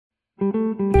Hello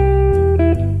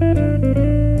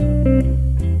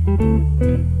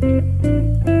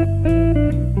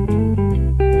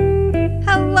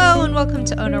and welcome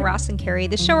to Ono, Ross, and Carrie,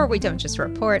 the show where we don't just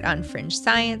report on fringe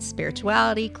science,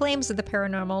 spirituality, claims of the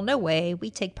paranormal. No way, we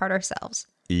take part ourselves.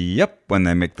 Yep, when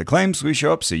they make the claims, we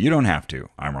show up so you don't have to.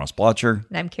 I'm Ross Blotcher.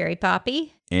 And I'm Carrie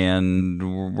Poppy.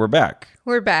 And we're back.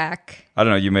 We're back. I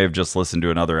don't know, you may have just listened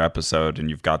to another episode and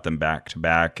you've got them back to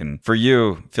back. And for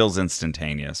you, it feels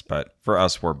instantaneous, but for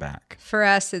us, we're back. For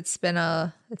us, it's been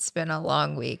a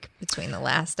long week between the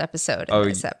last episode and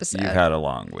this episode. You've had a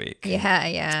long week.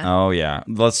 Yeah. Oh, yeah.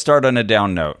 Let's start on a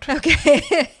down note.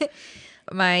 Okay.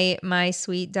 My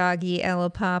sweet doggy, Ella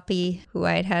Poppy, who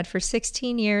I had for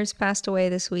 16 years, passed away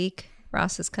this week.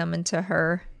 Ross is coming to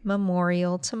her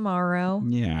memorial tomorrow.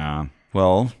 Yeah.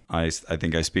 Well, I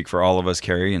think I speak for all of us,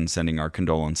 Carrie, in sending our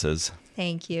condolences.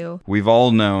 Thank you. We've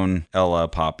all known Ella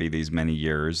Poppy these many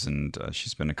years, and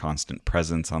she's been a constant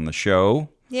presence on the show.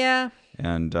 Yeah.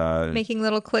 And making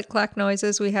little click-clack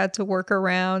noises we had to work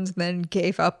around, then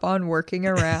gave up on working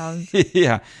around.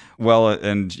 Yeah. Well,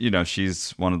 and, she's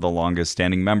one of the longest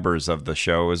standing members of the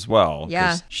show as well.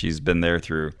 Yeah. She's been there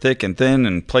through thick and thin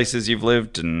and places you've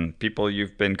lived and people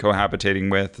you've been cohabitating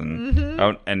with.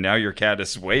 And and now your cat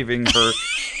is waving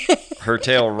her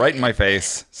tail right in my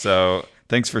face. So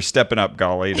thanks for stepping up,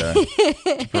 Golly,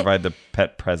 to provide the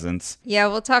pet presence. Yeah,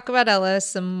 we'll talk about Ella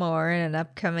some more in an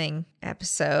upcoming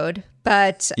episode.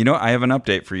 But I have an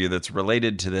update for you that's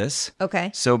related to this. Okay.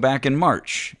 So back in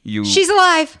March, she's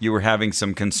alive. You were having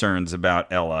some concerns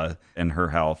about Ella and her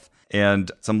health.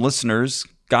 And some listeners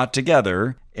got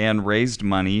together and raised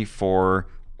money for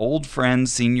Old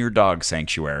Friends Senior Dog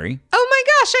Sanctuary. Oh my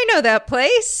gosh, I know that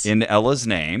place. In Ella's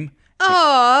name.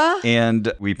 Aww.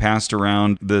 And we passed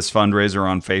around this fundraiser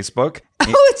on Facebook.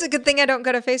 Oh, it's a good thing I don't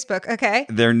go to Facebook. Okay.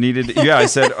 I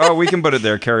said, we can put it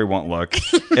there. Carrie won't look.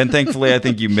 And thankfully, I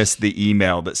think you missed the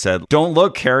email that said, don't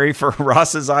look, Carrie, for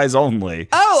Ross's eyes only.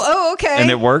 Oh, okay.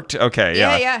 And it worked? Okay,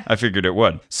 yeah. I figured it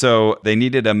would. So they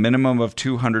needed a minimum of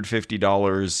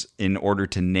 $250 in order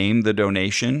to name the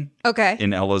donation. Okay.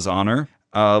 In Ella's honor.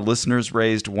 Listeners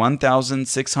raised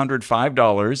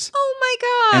 $1,605. Oh my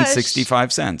gosh. And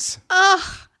 65 cents.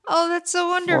 Oh, that's so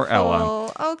wonderful. For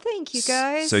Ella. Oh, thank you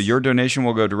guys. So your donation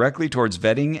will go directly towards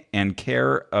vetting and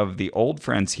care of the old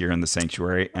friends here in the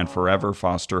sanctuary and forever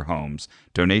foster homes.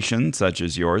 Donations such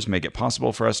as yours make it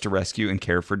possible for us to rescue and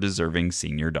care for deserving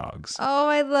senior dogs. Oh,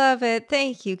 I love it.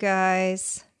 Thank you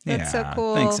guys. That's so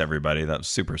cool. Thanks, everybody. That was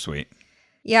super sweet.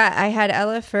 Yeah, I had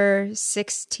Ella for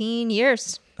 16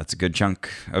 years. That's a good chunk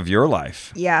of your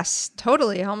life. Yes,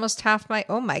 totally. Almost half my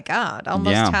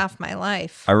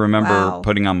life. I remember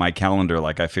putting on my calendar,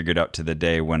 I figured out to the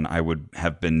day when I would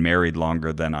have been married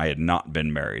longer than I had not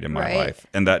been married in my life.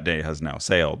 And that day has now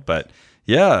sailed. But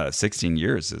yeah, 16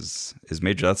 years is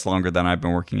major. That's longer than I've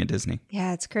been working at Disney.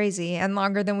 Yeah, it's crazy. And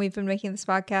longer than we've been making this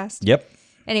podcast. Yep.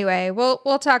 Anyway,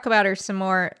 we'll talk about her some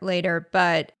more later,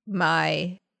 but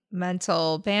my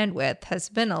mental bandwidth has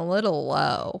been a little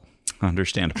low.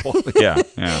 Understandable. Yeah.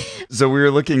 So we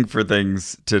were looking for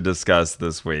things to discuss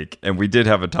this week, and we did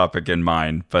have a topic in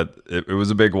mind, but it was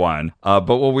a big one. But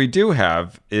what we do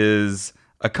have is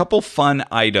a couple fun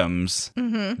items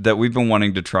that we've been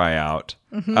wanting to try out.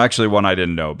 Actually, one I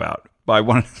didn't know about.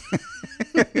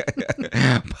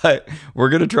 But we're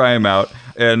going to try them out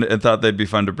and thought they'd be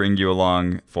fun to bring you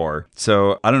along for.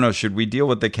 So, I don't know, should we deal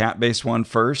with the cat-based one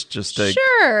first? Just to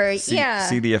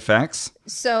see the effects?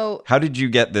 So, how did you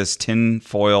get this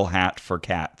tinfoil hat for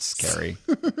cats, Carrie?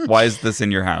 Why is this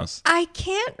in your house? I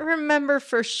can't remember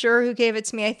for sure who gave it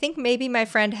to me. I think maybe my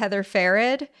friend Heather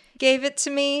Farad gave it to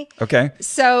me. Okay.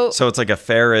 So it's like a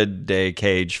Faraday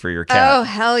cage for your cat. Oh,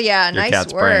 hell yeah. Your nice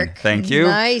cat's work. brain. Thank you.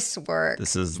 Nice work.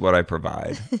 This is what I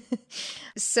provide.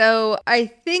 So I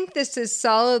think this is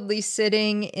solidly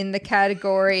sitting in the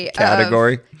category of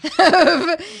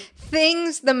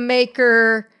things the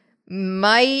maker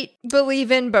might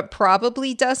believe in, but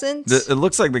probably doesn't. It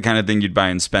looks like the kind of thing you'd buy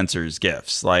in Spencer's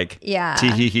Gifts.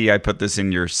 Tee-hee-hee, I put this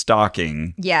in your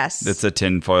stocking. Yes. It's a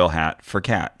tinfoil hat for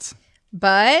cats.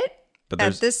 But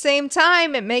at the same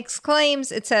time, it makes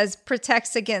claims. It says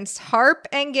protects against HAARP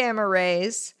and gamma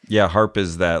rays. Yeah, HAARP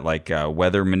is that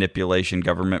weather manipulation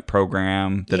government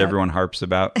program that everyone harps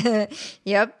about.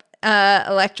 Yep.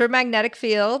 Electromagnetic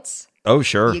fields. Oh,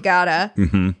 sure. You gotta.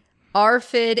 Mm-hmm.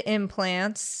 RFID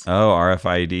implants. Oh,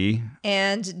 RFID.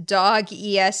 And dog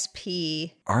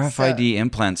ESP. RFID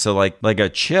implants. So like a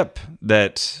chip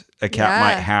that a cat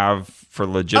might have for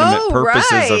legitimate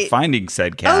purposes of finding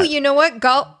said cat. Oh, you know what?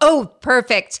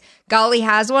 Perfect. Golly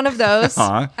has one of those.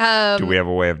 Do we have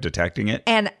a way of detecting it?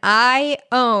 And I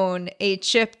own a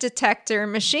chip detector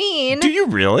machine. Do you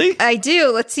really? I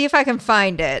do. Let's see if I can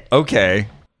find it. Okay.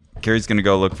 Carrie's going to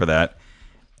go look for that.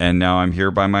 And now I'm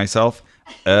here by myself,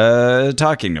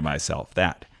 talking to myself.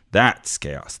 That's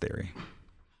chaos theory.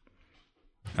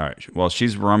 All right. While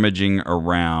she's rummaging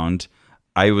around,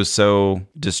 I was so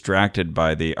distracted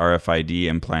by the RFID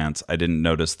implants, I didn't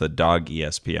notice the dog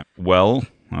ESPN. Well,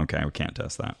 okay, we can't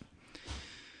test that.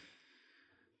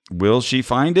 Will she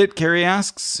find it? Carrie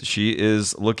asks. She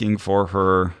is looking for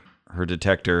her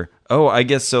detector. Oh, I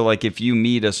guess so. Like if you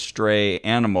meet a stray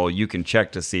animal, you can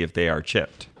check to see if they are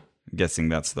chipped. I'm guessing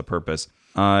that's the purpose.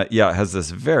 Yeah, it has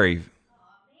this very,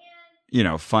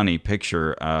 funny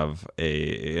picture of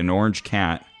an orange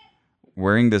cat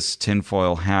wearing this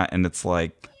tinfoil hat, and it's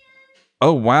like,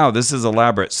 oh wow, this is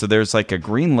elaborate. So there's like a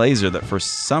green laser that for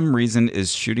some reason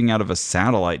is shooting out of a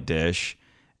satellite dish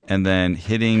and then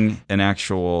hitting an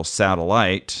actual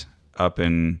satellite up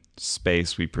in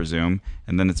space, we presume,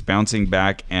 and then it's bouncing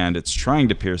back and it's trying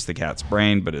to pierce the cat's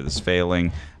brain, but it is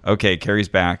failing. Okay, Carrie's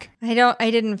back. I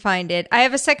didn't find it. I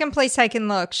have a second place I can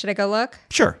look. Should I go look?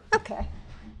 Sure. Okay.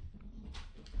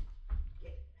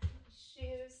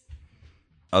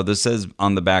 Oh, this says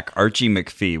on the back, Archie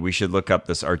McPhee. We should look up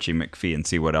this Archie McPhee and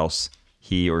see what else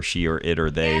he or she or it or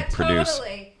they produce.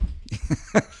 Totally.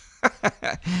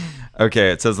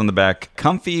 Okay, it says on the back,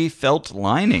 comfy felt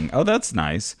lining. Oh, that's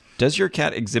nice. Does your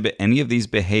cat exhibit any of these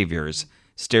behaviors?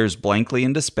 Stares blankly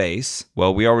into space.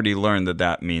 Well, we already learned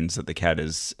that means that the cat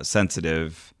is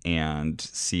sensitive and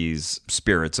sees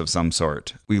spirits of some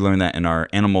sort. We learned that in our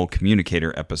animal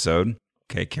communicator episode.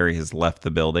 Okay, Carrie has left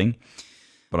the building.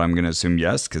 But I'm going to assume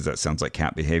yes, because that sounds like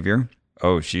cat behavior.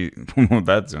 Oh,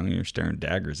 you're staring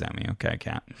daggers at me. Okay,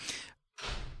 cat.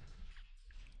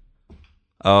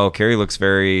 Oh, Carrie looks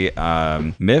very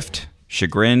miffed,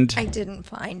 chagrined. I didn't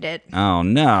find it. Oh,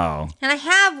 no. And I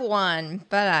have one,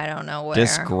 but I don't know where.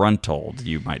 Disgruntled,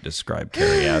 you might describe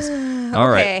Carrie as. All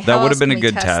Okay, right, that how would else have been can a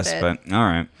we good test test, it? but all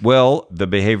right. Well, the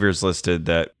behaviors listed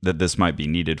that this might be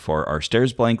needed for are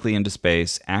stares blankly into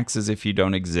space, acts as if you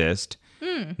don't exist,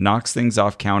 knocks things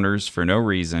off counters for no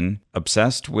reason,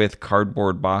 obsessed with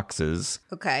cardboard boxes,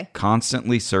 Okay.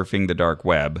 constantly surfing the dark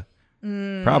web,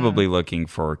 probably looking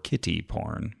for kitty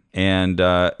porn. And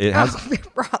it has... Oh,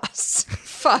 Ross.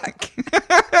 Fuck.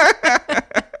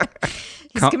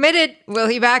 He's committed. Will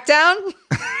he back down?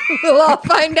 We'll all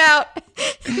find out.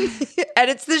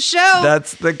 Edits the show.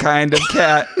 That's the kind of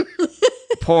cat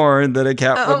porn that a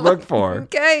cat would look for.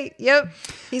 Okay. Yep.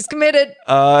 He's committed.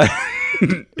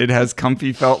 It has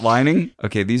comfy felt lining.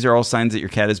 Okay, these are all signs that your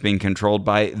cat is being controlled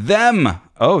by them.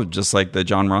 Oh, just like the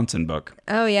John Ronson book.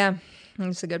 Oh, yeah.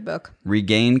 It's a good book.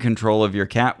 Regain control of your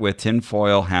cat with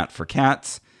tinfoil hat for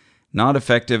cats. Not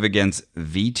effective against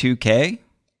V2K.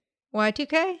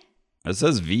 Y2K? It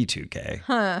says V2K.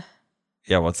 Huh.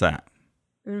 Yeah, what's that?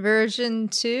 Version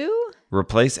 2?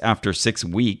 Replace after 6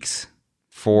 weeks.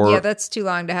 For Yeah, that's too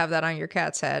long to have that on your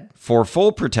cat's head. For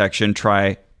full protection,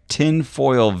 try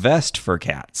tinfoil vest for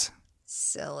cats.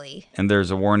 Silly. And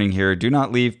there's a warning here. Do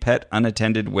not leave pet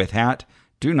unattended with hat.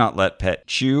 Do not let pet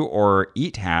chew or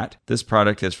eat hat. This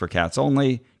product is for cats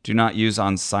only. Do not use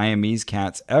on Siamese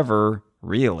cats ever.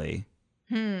 Really?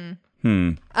 You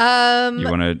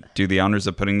want to do the honors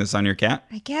of putting this on your cat?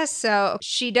 I guess so.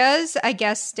 She does, I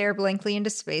guess, stare blankly into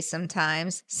space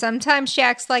sometimes. Sometimes she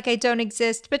acts like I don't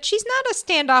exist, but she's not a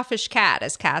standoffish cat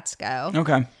as cats go.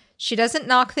 Okay. She doesn't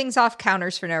knock things off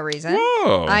counters for no reason.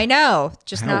 Whoa. I know,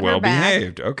 just How not well her bag.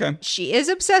 behaved. Okay. She is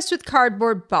obsessed with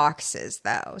cardboard boxes,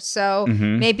 though. So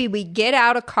maybe we get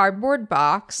out a cardboard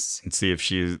box. And see if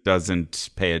she doesn't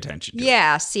pay attention to it.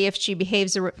 Yeah, see if she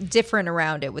behaves different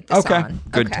around it with this Okay. on.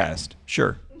 Good test.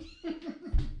 Sure.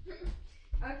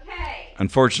 Okay.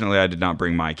 Unfortunately, I did not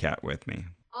bring my cat with me.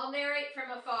 I'll narrate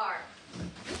from afar.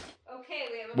 Okay,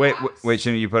 we have a Wait, box. wait,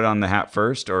 shouldn't you put it on the hat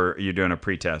first, or are you doing a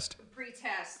pre-test?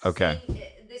 Pre-test. Okay. See,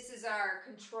 this is our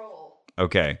control.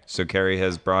 Okay, so Carrie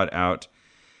has brought out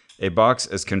a box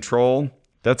as control.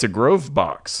 That's a Grove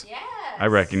box. Yes. I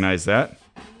recognize that.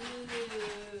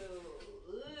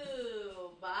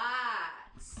 Ooh,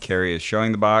 box. Carrie is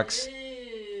showing the box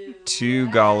to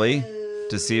Golly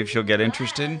to see if she'll get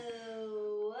interested.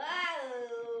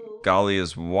 Golly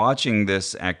is watching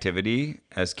this activity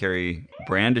as Carrie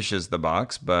brandishes the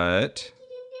box, but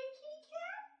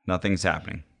nothing's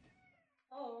happening.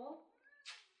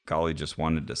 Golly just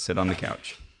wanted to sit on the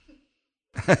couch.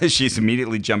 She's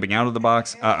immediately jumping out of the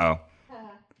box. Uh-oh.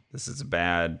 This is a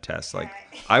bad test. Like,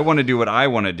 I want to do what I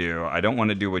want to do. I don't want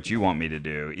to do what you want me to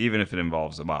do, even if it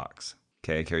involves a box.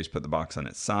 Okay, Carrie's put the box on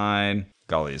its side.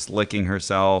 Golly is licking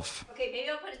herself. Okay, maybe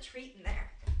I'll put a treat in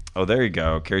there. Oh, there you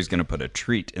go. Carrie's going to put a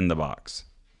treat in the box.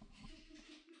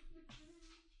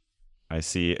 I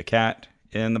see a cat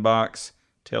in the box,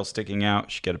 tail sticking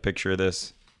out. Should get a picture of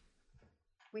this.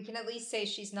 We can at least say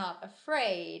she's not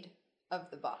afraid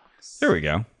of the box. There we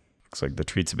go. Looks like the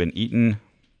treats have been eaten.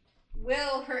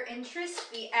 Will her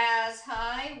interest be as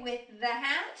high with the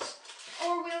hat,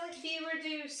 or will it be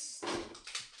reduced?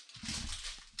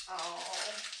 Oh.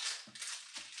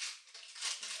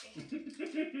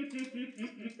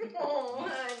 Oh,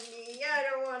 honey, I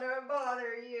don't want to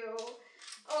bother you.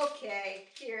 Okay,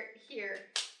 here.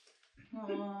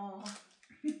 Oh.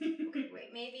 Okay,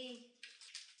 wait, maybe.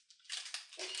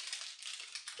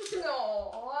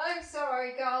 No, I'm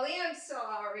sorry, Golly. I'm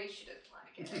sorry. She didn't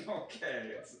like it.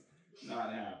 Okay, it's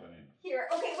not happening. Here,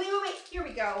 okay, wait. Here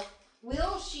we go.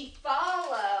 Will she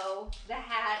follow the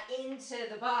hat into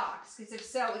the box? Because if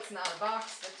so, it's not a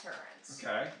box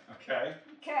deterrent. Okay.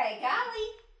 Okay, Golly.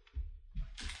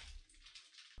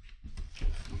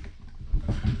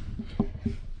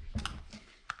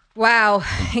 Wow,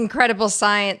 incredible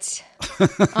science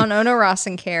on Ono, Ross,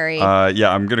 and Carrie. Yeah,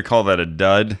 I'm going to call that a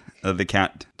dud. The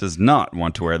cat does not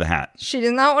want to wear the hat. She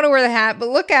does not want to wear the hat, but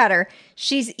look at her.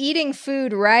 She's eating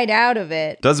food right out of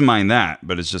it. Doesn't mind that,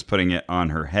 but it's just putting it on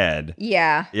her head.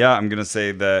 Yeah. Yeah, I'm going to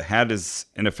say the hat is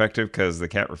ineffective because the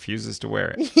cat refuses to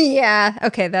wear it. Yeah,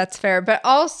 okay, that's fair. But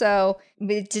also,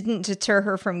 it didn't deter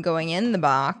her from going in the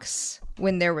box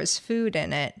when there was food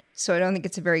in it. So I don't think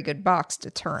it's a very good box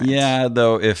deterrent. Yeah,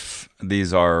 though, if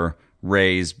these are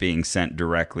rays being sent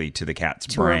directly to the cat's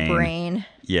brain. To her brain.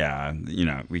 Yeah,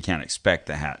 we can't expect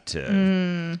the hat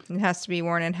to... It has to be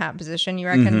worn in hat position, you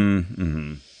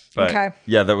reckon? But, okay.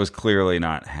 Yeah, that was clearly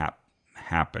not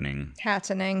happening.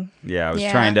 Hattening. Yeah,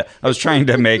 I was trying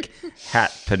to make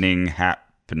happening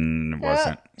happen.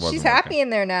 Wasn't she's happy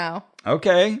in there now.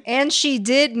 Okay. And she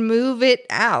did move it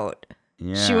out.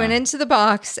 Yeah. She went into the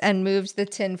box and moved the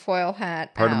tinfoil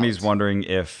hat Part out. of me is wondering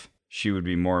if she would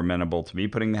be more amenable to me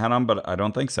putting the hat on, but I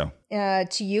don't think so.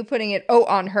 To you putting it,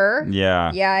 on her?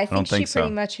 Yeah. Yeah, I think she so.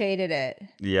 pretty much hated it.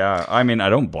 Yeah, I mean, I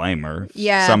don't blame her.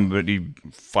 Yeah. Somebody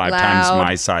 5 times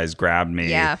my size grabbed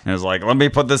me and was like, let me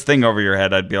put this thing over your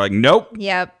head. I'd be like, nope.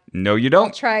 Yep. No, you don't.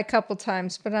 I'll try a couple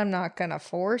times, but I'm not going to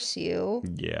force you.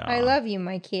 Yeah. I love you,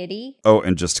 my kitty. Oh,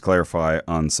 and just to clarify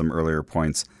on some earlier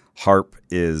points, HARP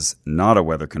is not a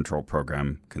weather control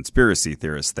program. Conspiracy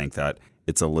theorists think that.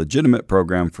 It's a legitimate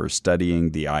program for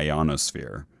studying the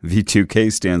ionosphere.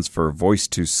 V2K stands for Voice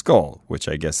to Skull, which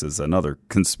I guess is another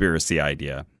conspiracy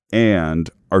idea. And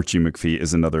Archie McPhee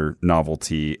is another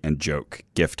novelty and joke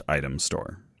gift item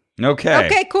store. Okay.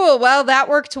 Okay, cool. Well, that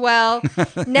worked well.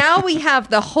 Now we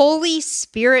have the Holy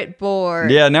Spirit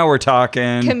board. Yeah, now we're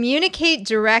talking. Communicate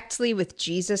directly with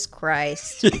Jesus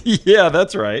Christ. Yeah,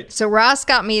 that's right. So Ross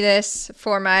got me this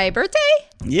for my birthday?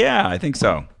 Yeah, I think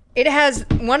so. It has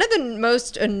one of the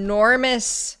most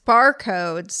enormous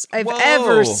barcodes I've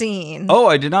ever seen. Oh,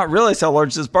 I did not realize how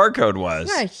large this barcode was.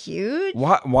 Isn't that huge?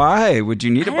 Why would you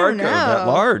need a barcode that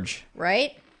large?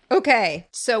 Right? Okay,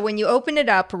 so when you open it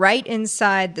up, right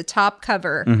inside the top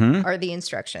cover are the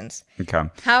instructions. Okay.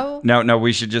 How? No,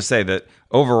 we should just say that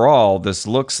overall, this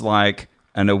looks like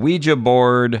an Ouija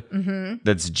board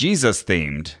that's Jesus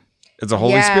themed. It's a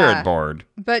Holy Spirit board.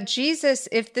 But Jesus,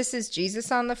 if this is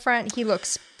Jesus on the front, he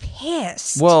looks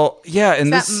pissed. Well, yeah.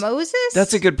 And is that Moses?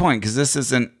 That's a good point, because this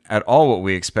isn't at all what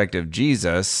we expect of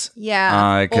Jesus.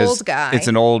 Yeah, old guy. It's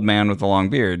an old man with a long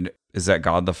beard. Is that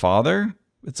God the Father?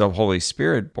 It's a Holy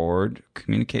Spirit board.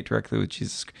 Communicate directly with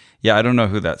Jesus. Yeah, I don't know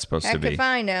who that's supposed to be. Heck if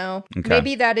I know. Okay.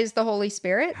 Maybe that is the Holy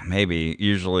Spirit? Maybe.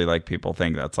 Usually, people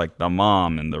think that's like the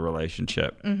mom in the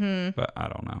relationship. But I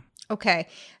don't know. Okay.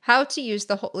 How to use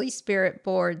the Holy Spirit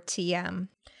board TM.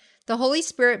 The Holy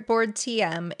Spirit board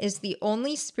TM is the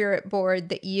only spirit board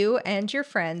that you and your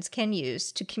friends can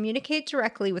use to communicate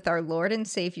directly with our Lord and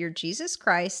Savior Jesus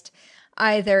Christ,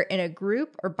 either in a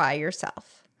group or by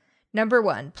yourself. Number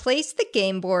 1, place the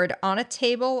game board on a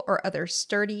table or other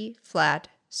sturdy, flat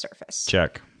surface.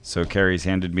 Check. So Carrie's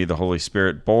handed me the Holy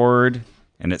Spirit board,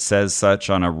 and it says such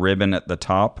on a ribbon at the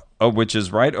top, which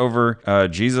is right over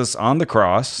Jesus on the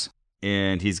cross.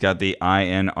 And he's got the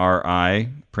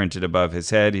INRI printed above his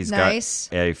head. He's got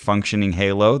a functioning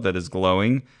halo that is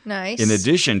glowing. Nice. In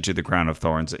addition to the crown of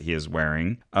thorns that he is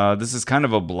wearing. This is kind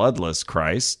of a bloodless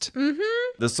Christ.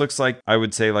 This looks like, I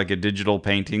would say, like a digital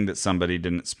painting that somebody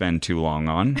didn't spend too long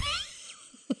on.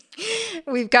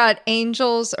 We've got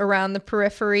angels around the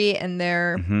periphery and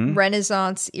their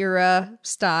Renaissance era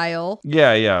style.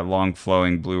 Yeah. Long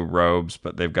flowing blue robes,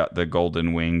 but they've got the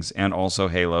golden wings and also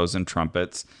halos and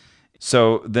trumpets.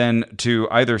 So then to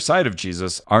either side of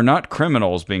Jesus are not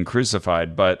criminals being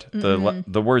crucified, but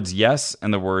the words yes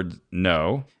and the word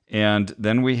no. And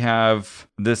then we have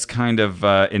this kind of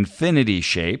infinity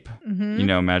shape.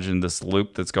 Imagine this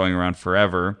loop that's going around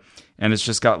forever. And it's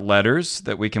just got letters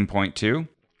that we can point to.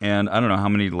 And I don't know, how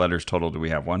many letters total do we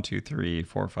have? 1, 2, 3,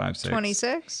 4, 5, 6.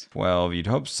 26. 12, you'd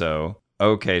hope so.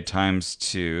 Okay, times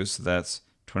 2. So that's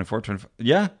 24, 25.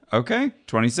 Yeah, okay.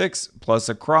 26 plus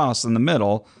a cross in the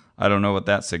middle. I don't know what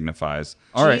that signifies.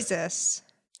 All right.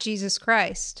 Jesus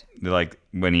Christ. Like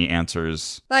when he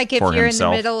answers like if for you're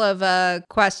himself. in the middle of a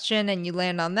question and you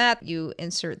land on that, you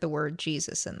insert the word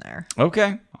Jesus in there.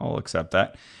 Okay, I'll accept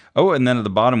that. Oh, and then at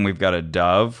the bottom, we've got a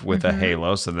dove with a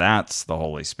halo. So that's the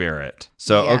Holy Spirit.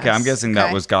 So, Yes. okay, I'm guessing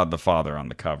that was God the Father on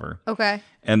the cover. Okay.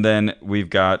 And then we've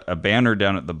got a banner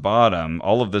down at the bottom.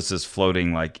 All of this is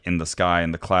floating like in the sky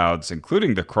in the clouds,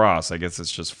 including the cross. I guess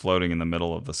it's just floating in the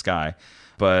middle of the sky.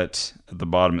 But at the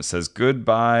bottom, it says,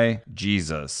 "Goodbye,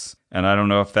 Jesus." And I don't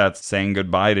know if that's saying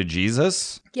goodbye to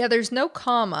Jesus. Yeah, there's no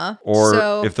comma.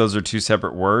 Or if those are two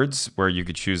separate words where you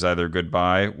could choose either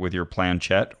goodbye with your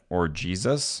planchette or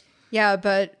Jesus. Yeah,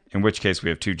 but... in which case we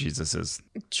have two Jesuses.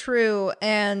 True,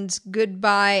 and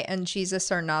goodbye and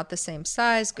Jesus are not the same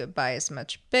size. Goodbye is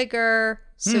much bigger.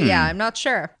 So yeah, I'm not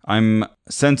sure. I'm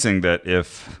sensing that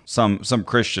if some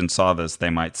Christian saw this, they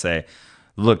might say,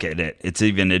 look at it. It's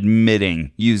even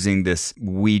admitting using this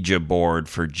Ouija board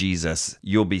for Jesus.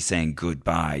 You'll be saying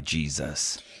goodbye,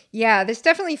 Jesus. Yeah, this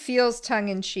definitely feels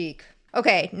tongue-in-cheek.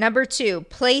 Okay, number 2,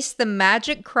 place the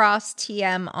magic cross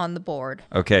TM on the board.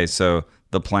 Okay, so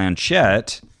the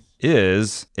planchette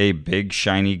is a big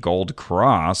shiny gold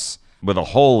cross with a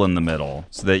hole in the middle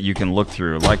so that you can look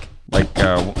through like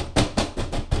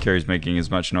Carrie's making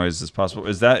as much noise as possible.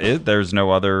 Is that it? There's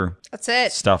no other That's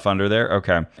it. stuff under there?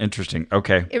 Okay. Interesting.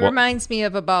 Okay. It reminds me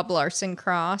of a Bob Larson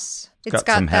cross. It's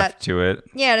got some heft to it.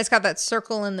 Yeah, and it's got that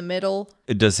circle in the middle.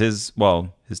 It does his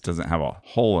doesn't have a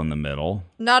hole in the middle.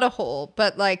 Not a hole,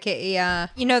 but like a,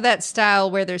 that style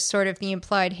where there's sort of the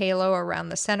implied halo around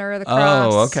the center of the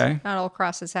cross. Oh, okay. Not all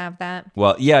crosses have that.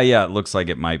 Well, yeah. It looks like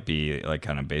it might be like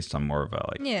kind of based on more of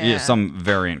a some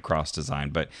variant cross design.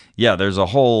 But yeah, there's a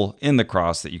hole in the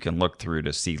cross that you can look through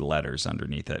to see letters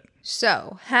underneath it.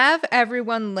 So, have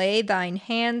everyone lay thine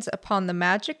hands upon the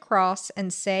magic cross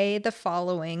and say the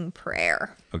following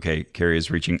prayer. Okay, Carrie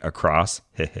is reaching across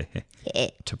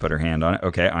to put her hand on it.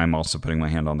 Okay, I'm also putting my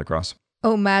hand on the cross.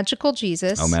 O magical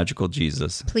Jesus. Oh, magical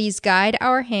Jesus. Please guide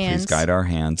our hands.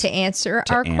 To answer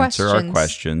our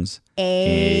questions.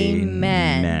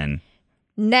 Amen.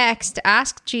 Next,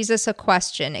 ask Jesus a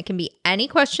question. It can be any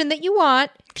question that you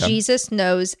want. Okay. Jesus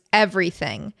knows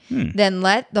everything. Then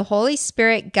let the Holy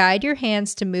Spirit guide your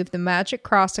hands to move the magic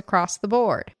cross across the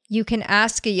board. You can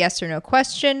ask a yes or no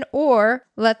question, or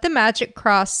let the magic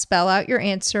cross spell out your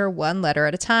answer one letter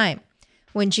at a time.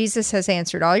 When Jesus has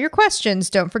answered all your questions,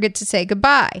 don't forget to say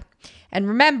goodbye. And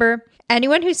remember,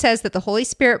 anyone who says that the Holy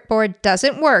Spirit board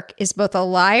doesn't work is both a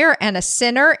liar and a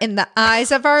sinner in the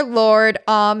eyes of our Lord.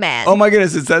 Amen. Oh my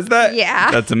goodness, it says that?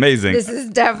 Yeah. That's amazing. This is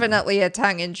definitely a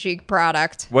tongue-in-cheek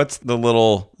product. What's the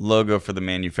little logo for the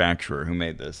manufacturer who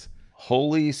made this?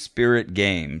 Holy Spirit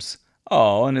Games.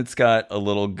 Oh, and it's got a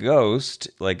little ghost,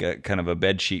 like a kind of a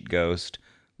bedsheet ghost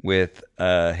with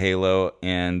a halo,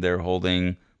 and they're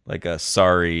holding like a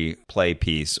sorry play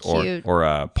piece or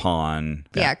a pawn.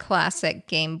 Yeah, classic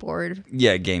game board.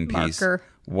 Yeah, game piece. Marker.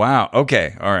 Wow.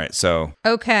 Okay. All right. So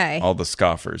all the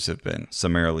scoffers have been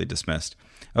summarily dismissed.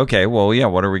 Okay. Well, yeah.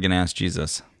 What are we going to ask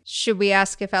Jesus? Should we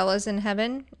ask if Ella's in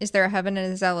heaven? Is there a heaven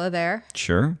and is Ella there?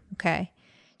 Sure. Okay.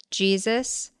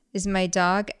 Jesus, is my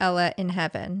dog Ella in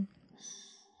heaven?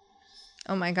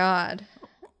 Oh my God.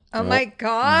 Oh my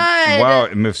God. Wow,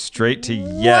 it moved straight to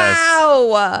yes.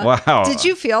 Wow. Did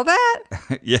you feel that?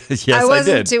 yes, I did. I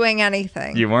wasn't doing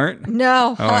anything. You weren't?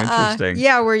 No. Oh, interesting.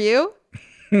 Yeah, were you?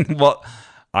 Well,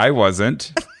 I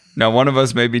wasn't. Now, one of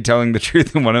us may be telling the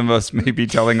truth and one of us may be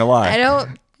telling a lie.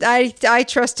 I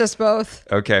trust us both.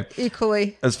 Okay.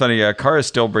 Equally. That's funny. Cara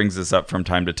still brings this up from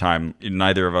time to time.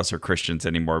 Neither of us are Christians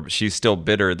anymore, but she's still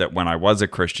bitter that when I was a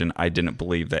Christian, I didn't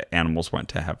believe that animals went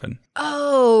to heaven.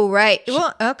 Oh, right.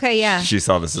 Well, okay, yeah. She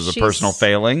saw this as a personal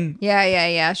failing.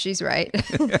 Yeah. She's right.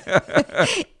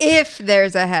 If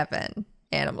there's a heaven.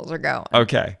 animals are going.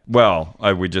 Okay. Well,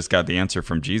 we just got the answer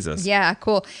from Jesus. Yeah,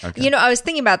 cool. Okay. I was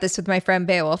thinking about this with my friend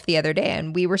Beowulf the other day,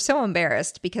 and we were so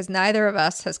embarrassed because neither of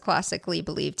us has classically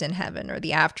believed in heaven or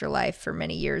the afterlife for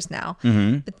many years now.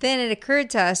 Mm-hmm. But then it occurred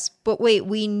to us, but wait,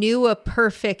 we knew a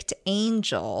perfect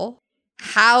angel.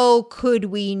 How could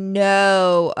we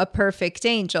know a perfect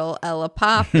angel, Ella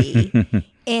Poppy,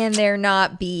 and there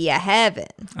not be a heaven?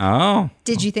 Oh.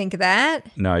 Did you think of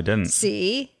that? No, I didn't.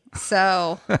 See?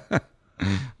 So...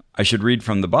 I should read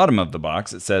from the bottom of the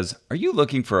box. It says, are you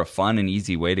looking for a fun and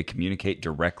easy way to communicate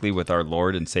directly with our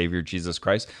Lord and Savior Jesus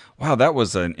Christ? Wow, that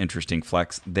was an interesting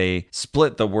flex. They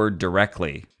split the word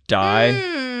directly.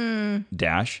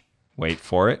 Dash, wait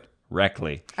for it,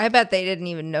 rectly. I bet they didn't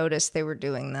even notice they were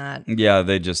doing that. Yeah,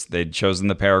 they'd chosen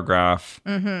the paragraph.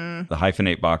 Mm-hmm. The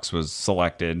hyphenate box was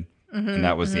selected. Mm-hmm, and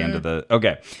that was the end of the...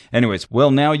 Okay. Anyways,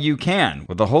 well, now you can.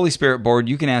 With the Holy Spirit board,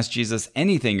 you can ask Jesus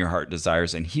anything your heart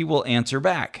desires, and he will answer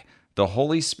back. The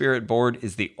Holy Spirit board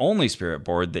is the only spirit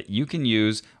board that you can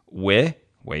use with...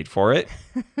 Wait for it.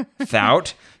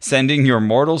 Without sending your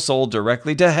mortal soul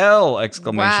directly to hell!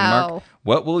 Exclamation mark.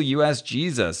 What will you ask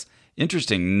Jesus?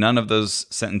 Interesting. None of those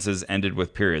sentences ended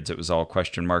with periods. It was all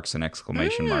question marks and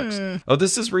exclamation marks. Oh,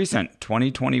 this is recent.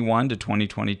 2021 to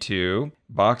 2022.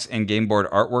 Box and game board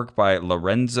artwork by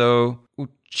Lorenzo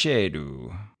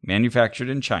Ucedu. Manufactured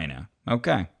in China.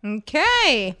 Okay.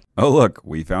 Okay. Oh, look.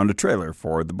 We found a trailer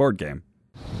for the board game.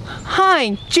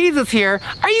 Hi, Jesus here.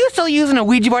 Are you still using a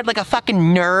Ouija board like a fucking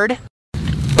nerd?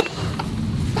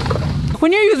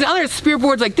 When you're using other spirit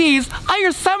boards like these, all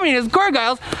you're summoning is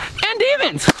gargoyles and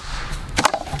demons.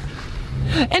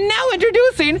 And now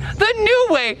introducing the new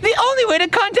way, the only way to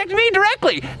contact me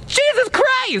directly, Jesus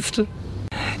Christ!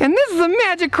 And this is a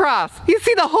magic cross. You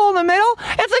see the hole in the middle?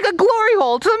 It's like a glory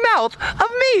hole to the mouth of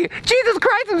me, Jesus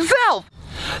Christ himself.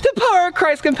 The power of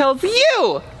Christ compels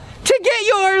you to get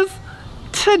yours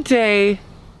today.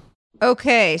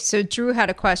 Okay, so Drew had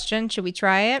a question. Should we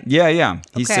try it? Yeah.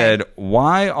 He said,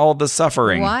 why all the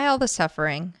suffering? Why all the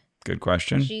suffering? Good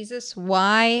question. Jesus,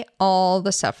 why all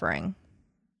the suffering?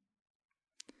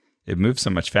 It moved so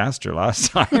much faster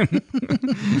last time.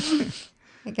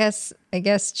 I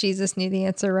guess Jesus knew the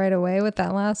answer right away with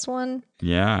that last one.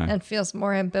 Yeah. And feels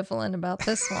more ambivalent about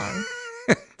this one.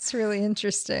 It's really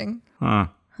interesting. Huh.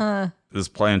 This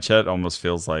planchette almost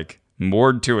feels like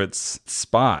moored to its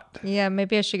spot. Yeah,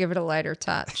 maybe I should give it a lighter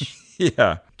touch.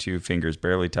 Yeah. 2 fingers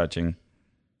barely touching.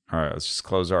 All right, let's just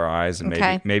close our eyes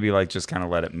and maybe like just kind of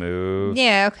let it move.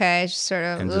 Yeah, okay. Just sort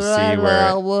of. And just see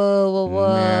where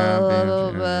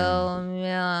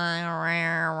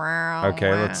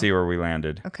Okay, let's see where we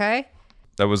landed. Okay.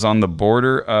 That was on the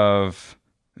border of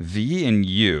V and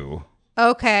U.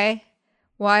 Okay.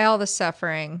 Why all the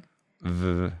suffering?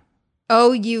 Oh,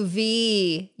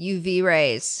 UV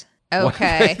rays.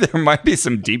 Okay. There might be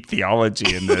some deep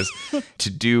theology in this to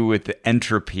do with the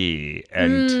entropy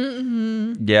and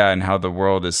and how the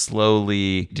world is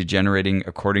slowly degenerating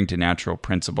according to natural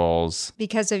principles.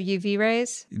 Because of UV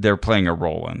rays? They're playing a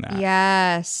role in that.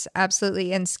 Yes,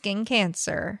 absolutely. And skin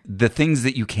cancer. The things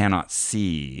that you cannot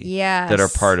see yes. that are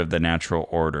part of the natural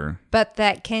order. But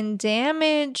that can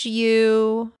damage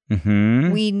you.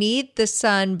 Mm-hmm. We need the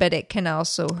sun, but it can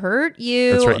also hurt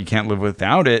you. That's right. You can't live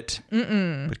without it.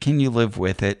 But can you live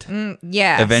with it?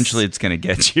 Yes. Eventually it's going to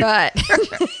get you. But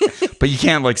but you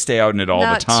can't like stay out in it all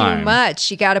the time. Not too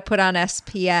much. You got to put on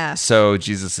SPF. So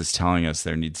Jesus is telling us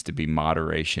there needs to be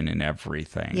moderation in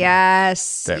everything.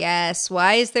 Yes. Yes.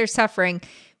 Why is there suffering?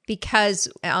 Because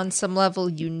on some level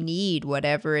you need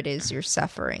whatever it is you're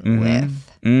suffering with.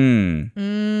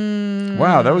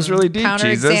 Wow, that was really deep, Counter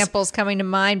Jesus. examples coming to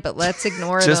mind, but let's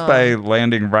ignore them. Just by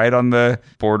landing right on the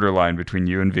borderline between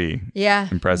you and V. Yeah.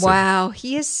 Impressive. Wow,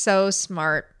 he is so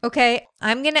smart. Okay,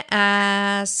 I'm going to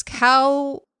ask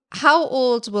how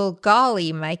old will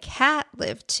Golly, my cat,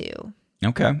 live to?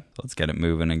 Okay, let's get it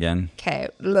moving again. Okay.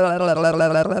 This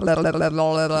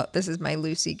is my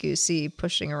loosey-goosey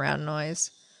pushing around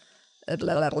noise.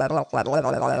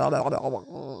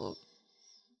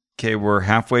 Okay, we're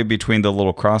halfway between the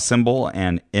little cross symbol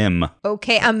and M.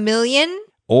 Okay, a million?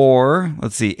 Or,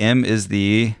 let's see, M is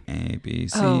the A, B,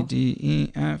 C, D,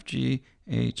 E, F, G,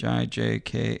 H, I, J,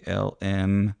 K, L,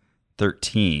 M,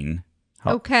 13.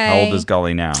 How old is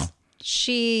Golly now?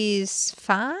 She's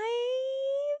 5?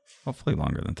 Hopefully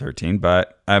longer than 13,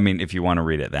 but I mean, if you want to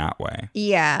read it that way.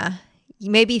 Yeah.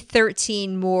 Maybe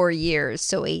 13 more years,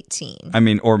 so 18. I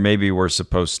mean, or maybe we're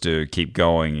supposed to keep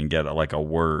going and get like a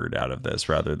word out of this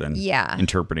rather than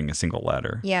interpreting a single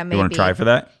letter. Yeah, maybe. You want to try for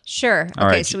that? Sure. All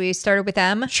okay, right. so we started with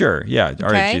M? Sure, yeah. All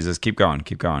right, Jesus, keep going,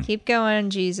 keep going. Keep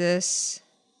going, Jesus.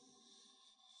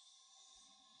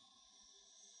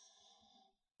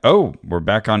 Oh, we're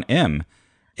back on M.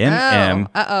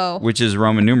 Which is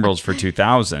Roman numerals for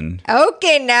 2000.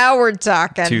 Okay, now we're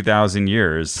talking. 2,000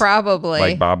 years. Probably.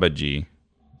 Like Baba G.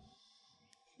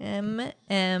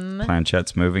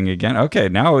 Planchette's moving again. Okay,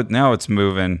 now it's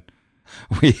moving.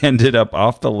 We ended up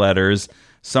off the letters,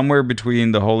 somewhere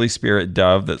between the Holy Spirit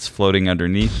dove that's floating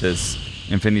underneath this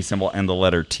infinity symbol and the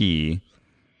letter T.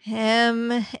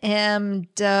 Dove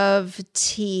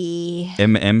T.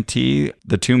 MMT.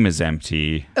 The tomb is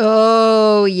empty.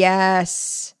 Oh,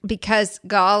 yes. Because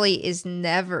Golly is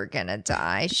never going to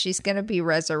die. She's going to be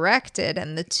resurrected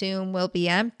and the tomb will be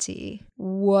empty.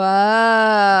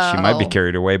 Whoa. She might be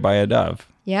carried away by a dove.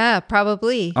 Yeah,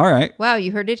 probably. All right. Wow,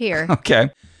 you heard it here.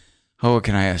 Okay. Oh,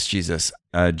 can I ask Jesus?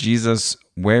 Jesus,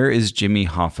 where is Jimmy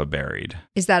Hoffa buried?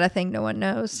 Is that a thing no one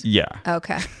knows? Yeah.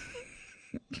 Okay.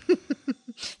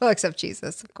 Well, except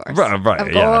Jesus, of course. Right. Of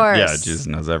course. Yeah, Jesus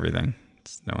knows everything.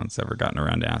 No one's ever gotten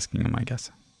around to asking him, I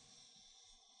guess.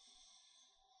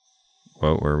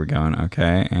 Whoa, where are we going?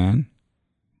 Okay, and?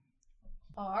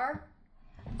 R.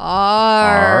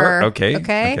 Okay,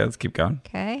 let's keep going.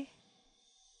 Okay.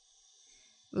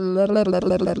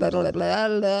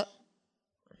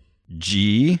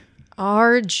 G.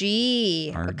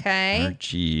 RG. Okay.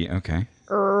 RG, okay.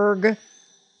 Erg.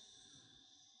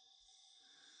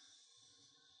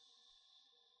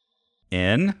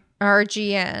 N.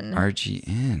 RGN.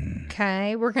 RGN.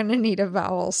 Okay, we're going to need a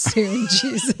vowel soon,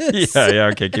 Jesus. Yeah,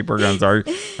 okay, keep working on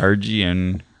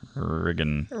RGN.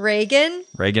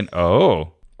 Reagan.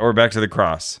 Oh, we're back to the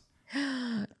cross.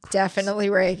 Definitely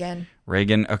Reagan.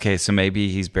 Okay, so maybe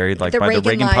he's buried like The by Reagan the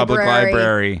Reagan Public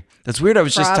Library. That's weird. I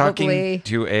was just talking Probably.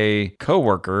 to a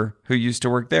coworker who used to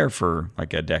work there for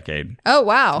like a decade. Oh,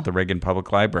 wow. The Reagan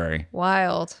Public Library.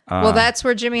 Wild. Well, that's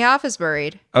where Jimmy Hoffa's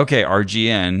buried. Okay,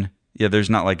 RGN. Yeah, there's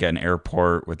not like an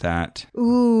airport with that.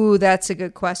 Ooh, that's a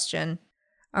good question.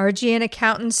 RGN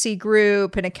Accountancy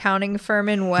Group, an accounting firm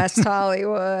in West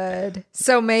Hollywood.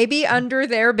 So maybe under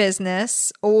their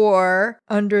business or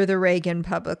under the Reagan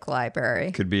Public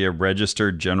Library. Could be a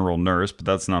registered general nurse, but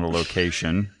that's not a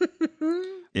location.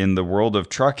 In the world of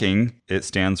trucking, it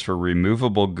stands for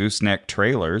removable gooseneck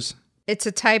trailers. It's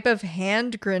a type of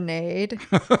hand grenade.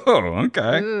 Oh,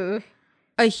 okay. Ooh.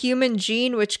 A human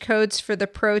gene which codes for the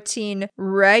protein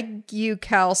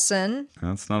regulcalcin.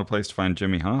 That's not a place to find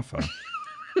Jimmy Hoffa.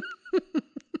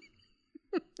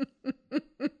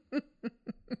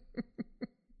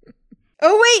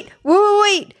 Oh,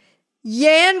 wait.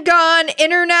 Yangon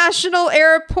International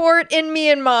Airport in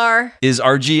Myanmar. Is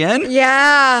RGN?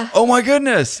 Yeah. Oh my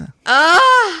goodness.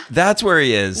 That's where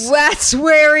he is. That's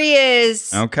where he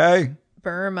is. Okay.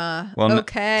 Burma. Well,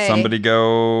 okay. Somebody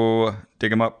go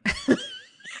dig him up.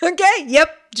 Okay.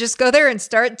 Yep. Just go there and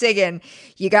start digging.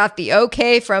 You got the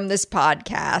okay from this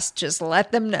podcast. Just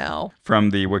let them know.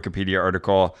 From the Wikipedia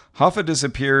article, Hoffa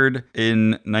disappeared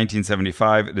in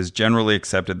 1975. It is generally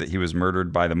accepted that he was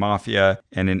murdered by the mafia,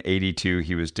 and in 82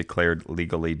 he was declared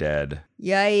legally dead.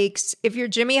 Yikes. If you're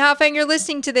Jimmy Hoffa and you're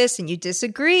listening to this and you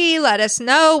disagree, let us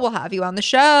know. We'll have you on the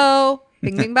show.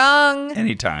 Bing, bing, bong.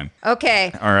 Anytime.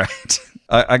 Okay. All right.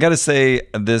 I got to say,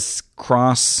 this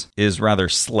cross is rather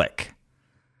slick.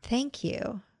 Thank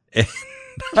you.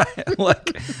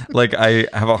 like I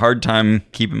have a hard time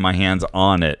keeping my hands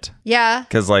on it. Yeah.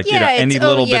 Because any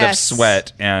little bit of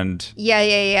sweat and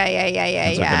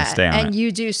Yeah. gonna stay on and it.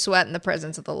 you do sweat in the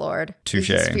presence of the Lord. Touche.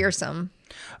 This is fearsome.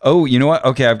 Oh, you know what?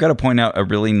 Okay, I've got to point out a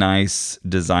really nice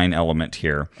design element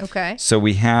here. Okay. So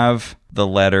we have the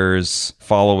letters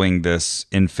following this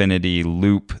infinity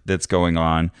loop that's going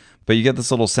on, but you get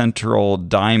this little central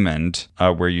diamond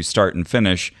where you start and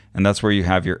finish, and that's where you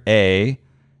have your A,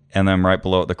 and then right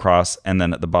below it the cross, and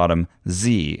then at the bottom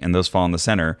Z, and those fall in the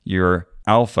center. Your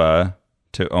alpha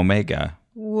to omega.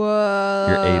 Whoa.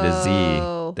 Your A to Z.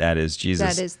 That is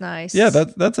Jesus. That is nice. Yeah,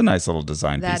 that's a nice little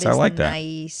design piece. I like that.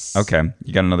 Nice. Okay,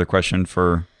 you got another question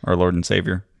for our Lord and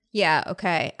Savior? Yeah,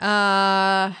 okay.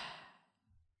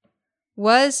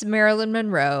 Was Marilyn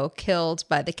Monroe killed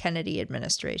by the Kennedy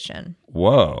administration?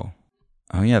 Whoa.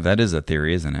 Oh, yeah, that is a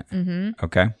theory, isn't it? Mm-hmm.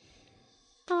 Okay.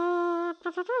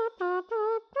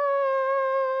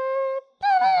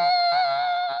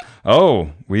 Oh,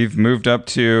 we've moved up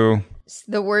to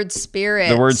The word spirit.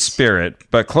 the word spirit,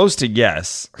 but close to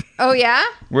yes. Oh, yeah?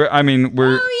 We're Oh,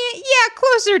 yeah,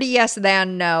 closer to yes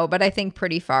than no, but I think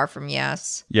pretty far from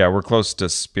yes. yeah, we're close to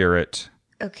spirit.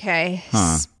 Okay.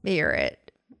 Huh. Spirit.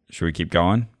 Should we keep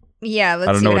going? Yeah, let's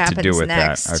I don't see know what what to happens do with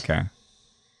next. that. Okay.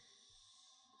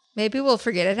 Maybe we'll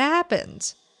forget it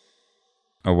happened.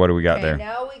 Oh, what do we got Okay, there?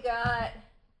 now we got...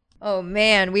 Oh,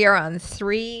 man, we are on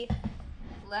 3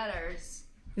 letters.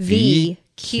 V,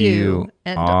 Q,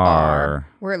 and R. R.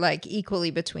 We're like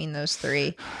equally between those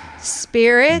three.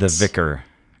 Spirit. The vicar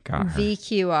got her.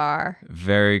 VQR.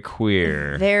 Very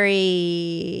queer.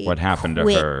 Very. What happened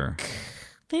quick. to her?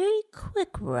 Very quick,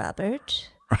 Robert.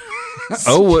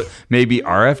 Oh, maybe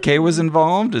RFK was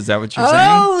involved? Is that what you're saying?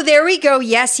 Oh, there we go.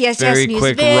 Yes. Very News.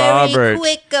 quick, Very Robert,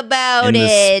 quick about in the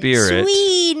it. spirit.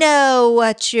 We know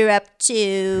what you're up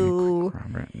to.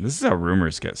 Robert. This is how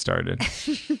rumors get started.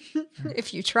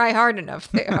 If you try hard enough,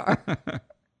 they are.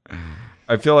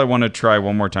 I feel I want to try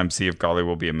one more time, see if Golly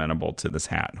will be amenable to this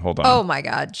hat. Hold on. Oh my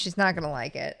God, she's not going to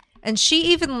like it. And she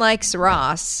even likes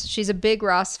Ross. She's a big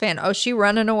Ross fan. Oh, she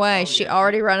running away. She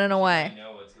already running away. I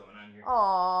know what's going on here.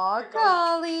 Aw,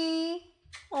 Golly.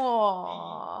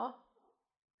 Aw.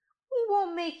 We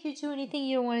won't make you do anything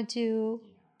you don't want to do.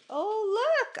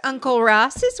 Oh, look. Uncle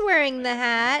Ross is wearing the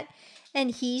hat.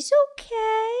 And he's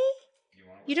okay.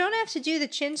 You don't have to do the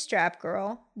chin strap,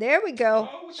 girl. There we go.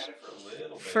 Oh, we got it for a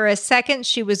little bit. For a second,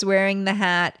 she was wearing the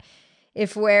hat.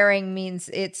 If wearing means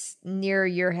it's near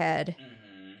your head.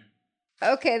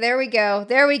 Okay, there we go.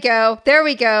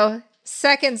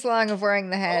 Seconds long of wearing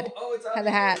the head. It's and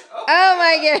the hat. Oh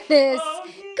my goodness.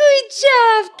 Good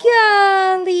job,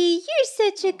 Golly.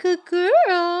 You're such a good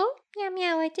girl. Meow,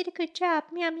 meow. I did a good job.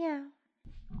 Meow, meow.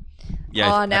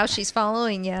 Yeah. Now she's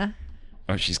following you.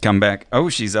 Oh, she's come back. Oh,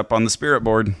 she's up on the spirit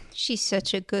board. She's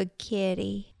such a good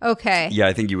kitty. Okay. Yeah,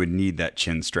 I think you would need that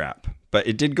chin strap. But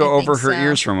it did go I over think her so.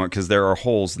 ears from it because there are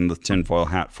holes in the tinfoil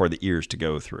hat for the ears to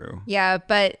go through. Yeah,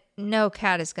 but no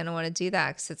cat is going to want to do that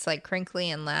because it's like crinkly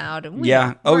and loud. And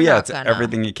Yeah. It's gonna.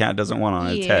 everything a cat doesn't want on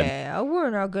its head. Yeah,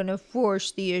 we're not going to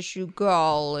force the issue,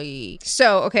 Golly.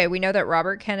 So, okay, we know that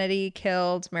Robert Kennedy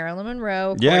killed Marilyn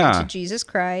Monroe according to Jesus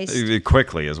Christ.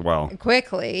 Quickly as well.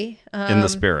 Quickly. In the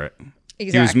spirit.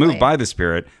 Exactly. He was moved by the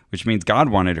spirit, which means God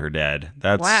wanted her dead.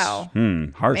 That's wow.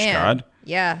 Harsh, Man. God.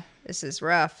 Yeah, this is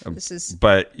rough.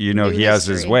 But he new has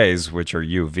his history. ways, which are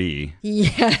UV.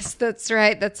 Yes, that's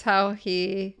right. That's how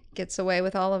he gets away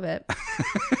with all of it.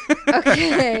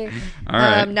 Okay. All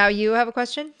right. Now you have a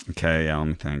question? Okay, yeah, let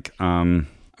me think. I'm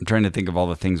trying to think of all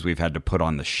the things we've had to put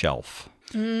on the shelf.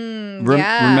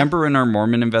 Yeah. Remember in our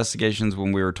Mormon investigations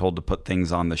when we were told to put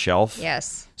things on the shelf?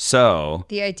 Yes. So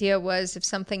The idea was if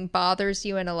something bothers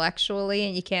you intellectually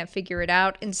and you can't figure it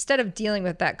out, instead of dealing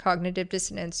with that cognitive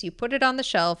dissonance, you put it on the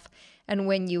shelf. And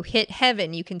when you hit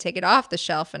heaven, you can take it off the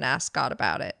shelf and ask God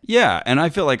about it. yeah, and I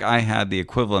feel like I had the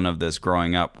equivalent of this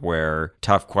growing up where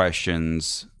tough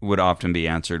questions would often be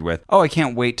answered with, oh, I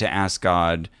can't wait to ask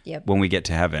God Yep. when we get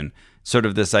to heaven. Sort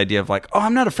of this idea of like, oh,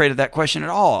 I'm not afraid of that question at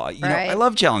all. You know, Right. I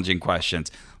love challenging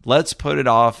questions. Let's put it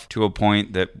off to a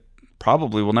point that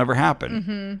probably will never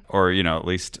happen. Or, at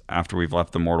least after we've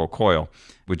left the mortal coil,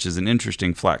 which is an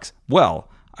interesting flex. Well,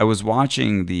 I was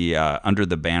watching the Under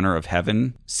the Banner of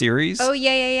Heaven series. Oh,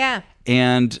 yeah.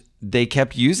 And they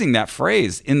kept using that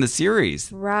phrase in the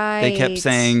series. Right. They kept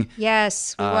saying,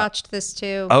 yes, we watched this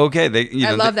too. okay,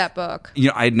 I love that book.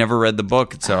 I'd never read the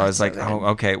book. So I was so like, good. oh,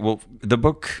 okay. Well, the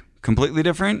book completely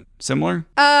different, similar.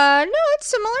 No, it's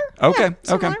similar. Okay,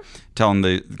 Yeah, okay. similar. Telling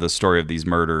the story of these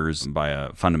murders by a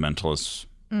fundamentalist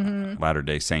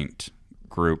Latter-day Saint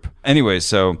group. Anyway,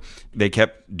 so they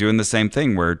kept doing the same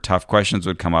thing where tough questions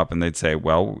would come up and they'd say,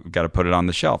 well, we've got to put it on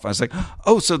the shelf. I was like,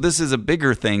 oh, so this is a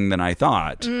bigger thing than I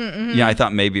thought. Yeah, I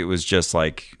thought maybe it was just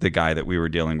like the guy that we were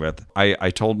dealing with. I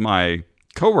told my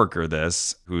coworker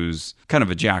this, who's kind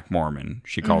of a Jack Mormon,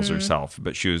 she calls herself,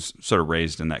 but she was sort of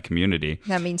raised in that community.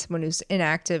 That means someone who's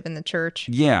inactive in the church.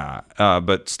 Yeah,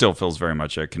 but still feels very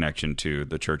much a connection to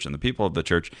the church and the people of the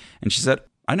church. And she said,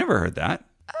 I never heard that.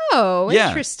 Oh, Yeah.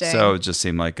 interesting. So it just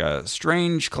seemed like a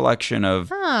strange collection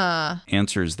of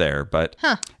answers there. But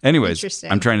anyways, Interesting.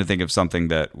 I'm trying to think of something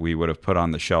that we would have put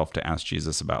on the shelf to ask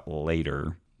Jesus about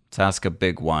later. Let's ask a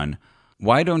big one.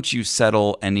 Why don't you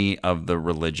settle any of the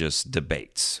religious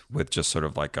debates with just sort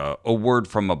of like a word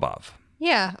from above?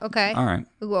 Yeah, okay. All right.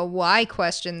 Ooh, a why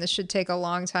question. This should take a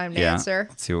long time to Yeah. answer.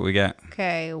 Let's see what we get.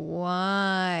 Okay,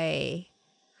 why?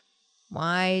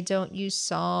 Why don't you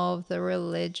solve the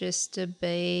religious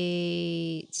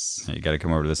debates? You got to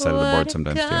come over to this side of the What board if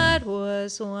sometimes God too.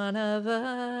 was one of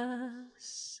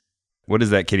us. What is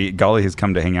that, Kitty? Golly has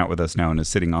come to hang out with us now and is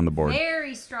sitting on the board.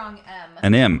 Very strong M.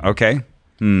 An M. Okay.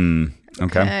 Okay.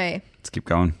 Okay. Let's keep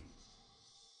going.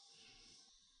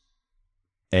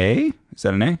 A? Is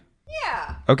that an A?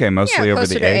 Yeah. Okay, mostly Yeah, over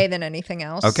closer the to A. A than anything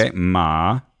else. Okay,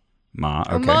 ma.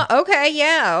 Okay. Okay,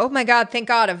 yeah. Oh my God, thank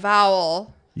God, a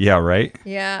vowel. Yeah, right.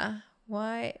 Yeah.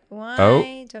 Why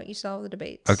Oh. don't you solve the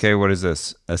debates? Okay, what is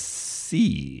this? A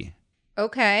C.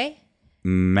 Okay.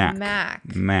 Mac.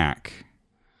 Mac. Mac.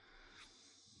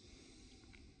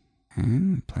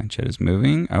 Planchette is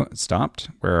moving. Oh, it stopped.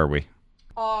 Where are we?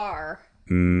 R.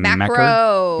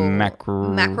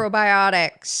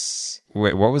 Macrobiotics.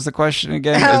 Wait, what was the question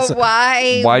again?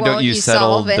 Why don't you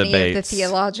settle solve any debates? of the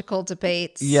theological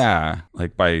debates? Yeah,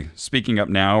 like by speaking up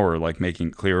now or like making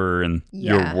it clearer in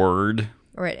your word.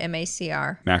 Or at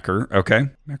MACR. Okay.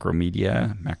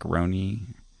 Macromedia, macaroni.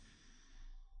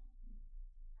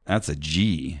 That's a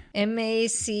G.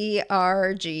 MACRG.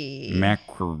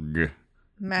 Macrg.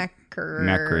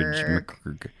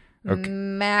 Macrg. Okay.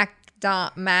 Mac.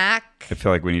 I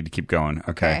feel like we need to keep going.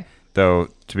 Okay. Though,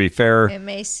 to be fair,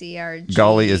 MACRG.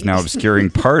 Golly is now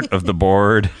obscuring part of the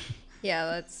board. Yeah,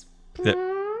 let's...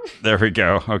 There we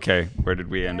go. Okay. Where did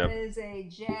we end up? That is a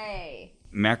J.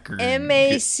 MACRG.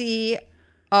 MACRGJ.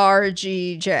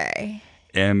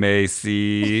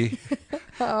 MACRGJ.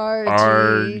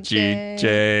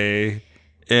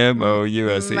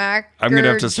 MOUSE. I'm going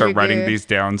to have to start writing these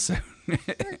down soon.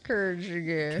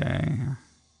 Okay.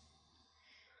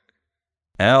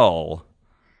 L.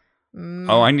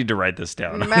 Oh, I need to write this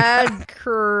down.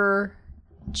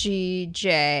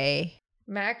 MACRGJ.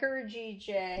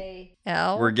 MACRGJ.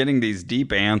 L. We're getting these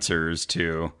deep answers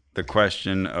to the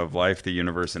question of life, the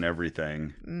universe, and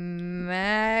everything.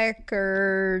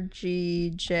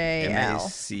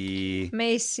 MACRGJL.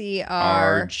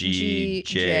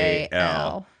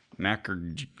 MACRGJL.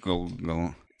 Macrg.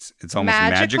 It's almost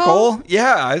magical?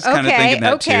 Yeah, I was kind of thinking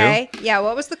that too. Yeah,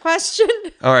 what was the question?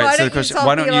 All right, so the question,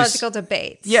 why don't you theological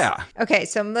debates? Yeah. Okay,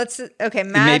 so magical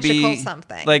maybe,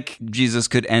 something. Like Jesus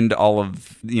could end all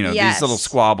of, these little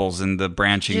squabbles and the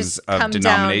branchings of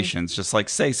denominations. Just like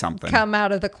say something. Come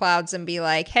out of the clouds and be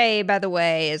like, hey, by the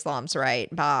way, Islam's right,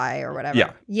 bye, or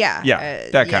whatever. Yeah.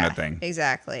 That kind of thing.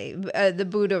 Exactly. The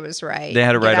Buddha was right. They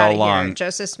had it right all along. Here.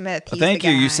 Joseph Smith, thank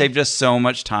you. You saved us so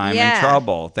much time and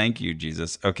trouble. Thank you,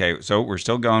 Jesus. Okay, so we're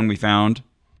still going. We found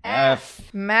F.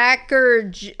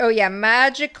 Magical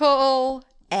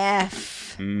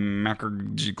F.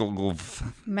 Magical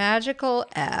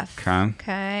F.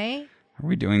 Okay. Are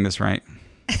we doing this right?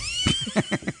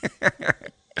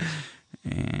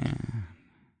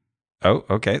 Oh,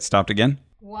 okay. It stopped again.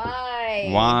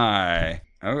 Why?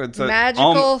 Oh, it's a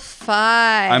magical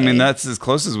 5. I mean, that's as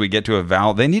close as we get to a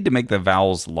vowel. They need to make the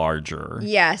vowels larger.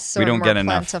 Yes, so we don't get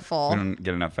plentiful. enough. We don't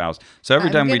get enough vowels. So every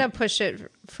time I'm going to push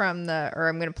it I'm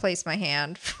going to place my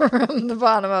hand from the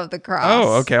bottom of the cross.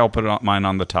 Oh, okay. I'll put mine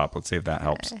on the top. Let's see if that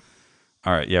helps. Okay.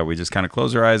 All right. Yeah, we just kind of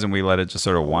close our eyes and we let it just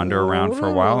sort of wander around for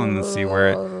a while and then see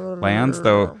where it lands.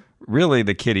 Though, really,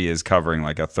 the kitty is covering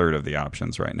like a third of the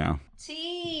options right now.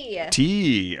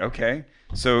 T. Okay.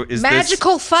 So is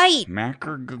magical this fight?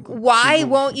 Why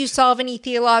won't you solve any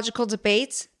theological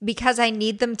debates? Because I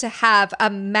need them to have a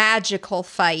magical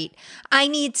fight. I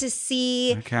need to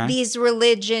see these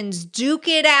religions duke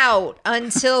it out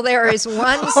until there is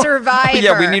one survivor.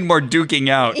 Yeah, we need more duking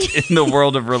out in the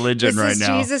world of religion right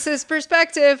now. This is Jesus'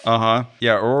 perspective.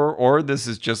 Yeah, or this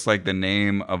is just like the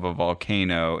name of a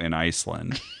volcano in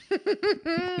Iceland.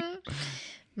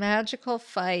 Magical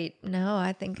fight. No,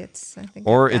 I think it's...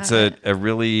 Or it's a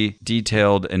really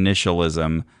detailed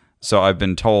initialism. So I've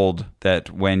been told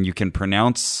that when you can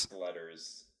pronounce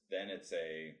letters, then it's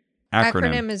a acronym.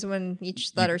 Acronym is when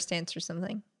each letter stands for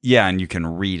something. Yeah, and you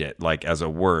can read it like as a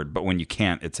word. But when you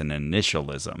can't, it's an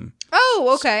initialism.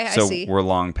 Oh, okay. I see. So we're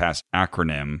long past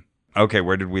acronym. Okay,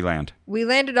 where did we land? We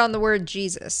landed on the word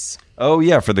Jesus. Oh,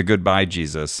 yeah, for the goodbye,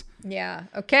 Jesus. Yeah.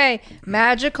 Okay.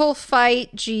 Magical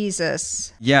fight,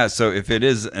 Jesus. Yeah. So if it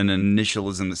is an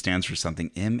initialism that stands for something,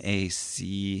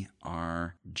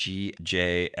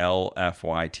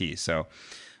 MACRGJLFYT. So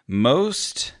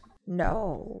most.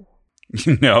 No.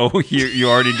 No, you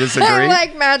already disagree. I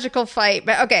like magical fight,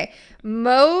 but okay.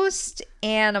 Most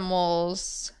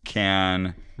animals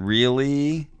can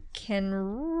really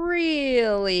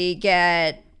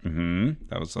get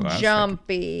that was the last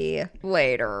jumpy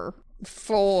later.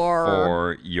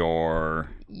 For your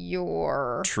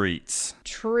treats,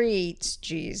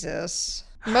 Jesus.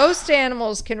 Most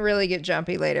animals can really get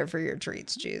jumpy later for your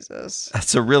treats, Jesus.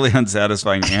 That's a really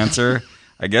unsatisfying answer.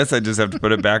 I guess I just have to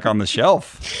put it back on the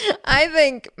shelf. I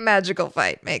think magical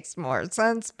fight makes more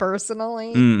sense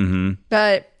personally,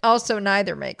 but also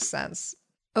neither makes sense.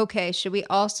 Okay, should we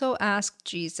also ask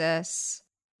Jesus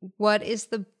what is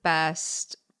the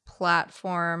best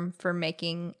platform for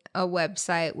making a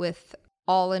website with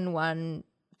all-in-one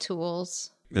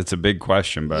tools? It's a big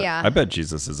question, but I bet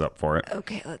Jesus is up for it.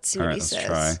 Okay, let's see what he says.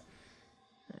 Let's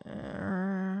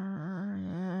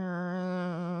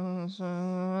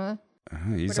try.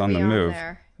 He's on the move.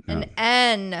 An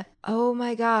N. Oh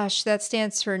my gosh, that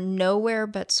stands for nowhere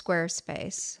but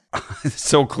Squarespace.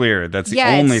 So clear. That's the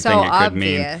only it's so thing it could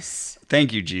obvious. mean.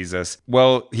 Thank you, Jesus.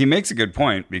 Well, he makes a good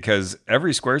point because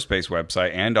every Squarespace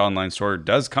website and online store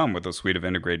does come with a suite of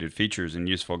integrated features and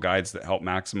useful guides that help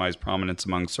maximize prominence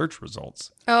among search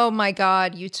results. Oh my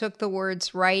God, you took the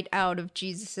words right out of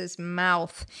Jesus's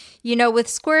mouth. You know, with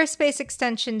Squarespace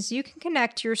extensions, you can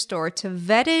connect your store to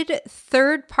vetted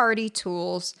third-party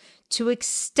tools to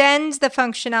extend the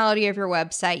functionality of your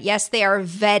website. Yes, they are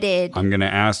vetted. I'm going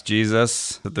to ask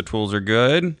Jesus that the tools are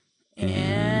good.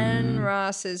 And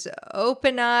Ross is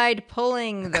open-eyed,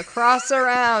 pulling the cross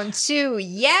around too.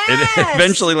 Yes! It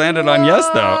eventually landed on yes,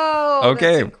 though.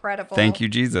 Okay. That's incredible. Thank you,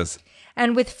 Jesus.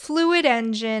 And with Fluid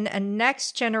Engine, a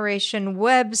next-generation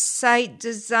website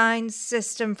design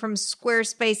system from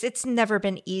Squarespace, it's never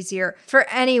been easier for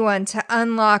anyone to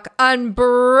unlock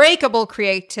unbreakable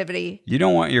creativity. You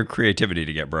don't want your creativity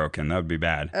to get broken. That would be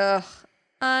bad. Ugh.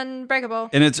 Unbreakable.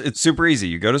 And it's super easy.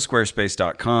 You go to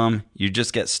squarespace.com. You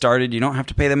just get started. You don't have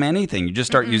to pay them anything. You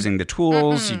just start using the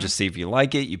tools. You just see if you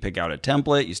like it. You pick out a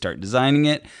template. You start designing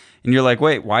it. And you're like,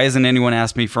 wait, why hasn't anyone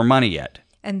asked me for money yet?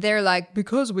 And they're like,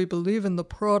 because we believe in the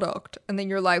product. And then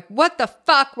you're like, what the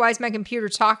fuck? Why is my computer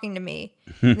talking to me?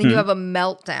 And then you have a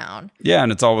meltdown. Yeah,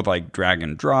 and it's all with like drag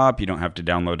and drop. You don't have to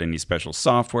download any special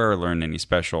software or learn any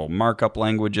special markup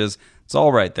languages. It's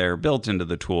all right there, built into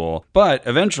the tool. But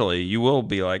eventually you will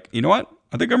be like, you know what?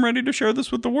 I think I'm ready to share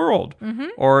this with the world.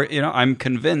 Or, you know, I'm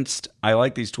convinced I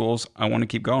like these tools. I want to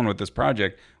keep going with this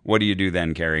project. What do you do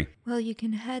then, Carrie? Well, you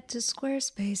can head to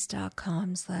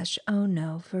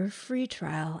squarespace.com/ohno for a free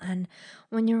trial. And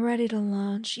when you're ready to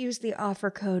launch, use the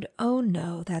offer code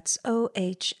OHNO, that's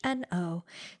OHNO,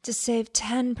 to save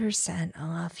 10%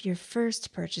 off your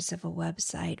first purchase of a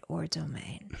website or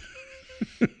domain.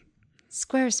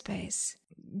 Squarespace.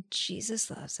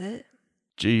 Jesus loves it.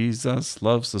 Jesus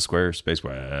loves the Squarespace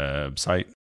website.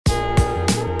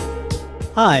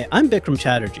 Hi, I'm Bikram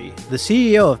Chatterjee, the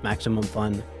CEO of Maximum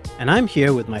Fun, and I'm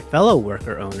here with my fellow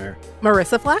worker owner,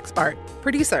 Marissa Flaxbart,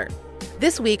 producer.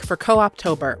 This week for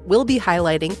Co-optober, we'll be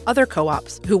highlighting other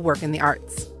co-ops who work in the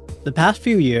arts. The past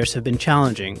few years have been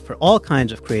challenging for all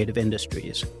kinds of creative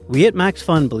industries. We at Max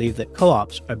Fun believe that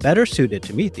co-ops are better suited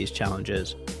to meet these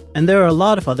challenges, and there are a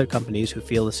lot of other companies who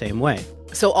feel the same way.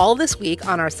 So all this week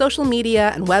on our social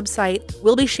media and website,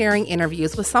 we'll be sharing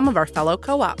interviews with some of our fellow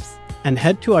co-ops. And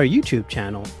head to our YouTube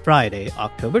channel, Friday,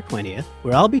 October 20th,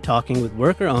 where I'll be talking with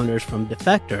worker owners from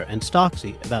Defector and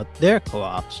Stocksy about their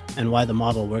co-ops and why the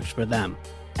model works for them.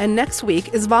 And next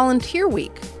week is Volunteer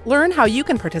Week. Learn how you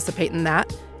can participate in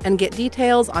that and get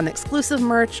details on exclusive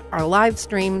merch, our live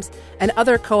streams, and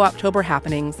other Co-optober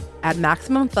happenings at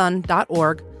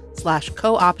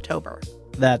MaximumFun.org/Co-optober.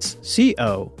 That's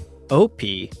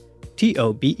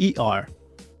COOPTOBER.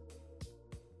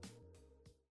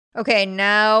 Okay,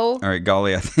 now. All right,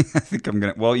 Golly, I think I'm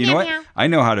going to... Well, you know what? I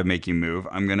know how to make you move.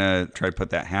 I'm going to try to put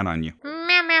that hat on you.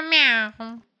 Meow, meow, meow.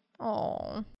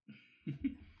 Oh.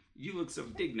 You look so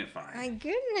dignified. My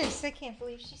goodness, I can't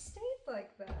believe she stayed like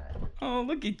that. Oh,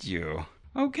 look at you.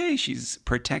 Okay, she's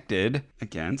protected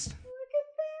against... Look at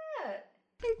that.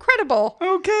 Incredible.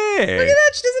 Okay. Look at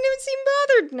that. She doesn't even seem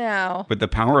bothered now. With the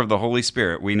power of the Holy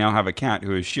Spirit, we now have a cat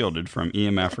who is shielded from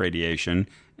EMF radiation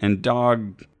and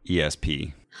dog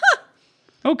ESP. Huh.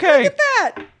 Okay. Look at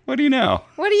that. What do you know?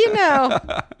 What do you know?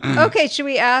 Okay, should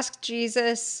we ask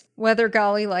Jesus whether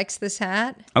Golly likes this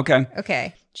hat? Okay.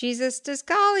 Okay. Jesus, does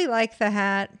Golly like the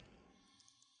hat?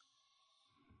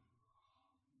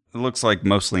 It looks like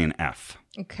mostly an F.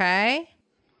 Okay.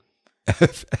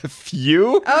 F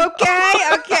you? Okay.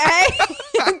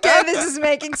 Okay, this is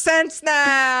making sense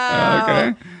now.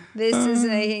 Okay. This is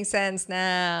making sense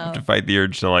now. To fight the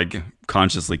urge to like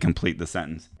consciously complete the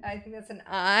sentence. I think that's an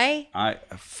I.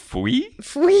 Fui?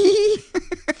 Fwee.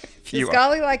 Does You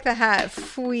Golly like the hat?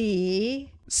 Fwee.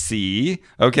 C.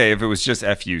 Okay, if it was just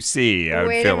FUC, I would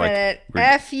Wait feel a minute.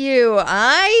 like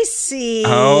FUIC.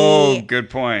 Oh, good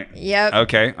point. Yep.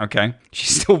 Okay.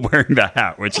 She's still wearing the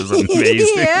hat, which is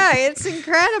amazing. Yeah, it's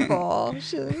incredible.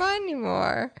 She doesn't mind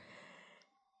anymore.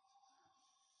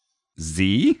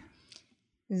 Z.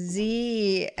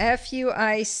 Z.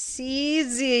 FUICZ.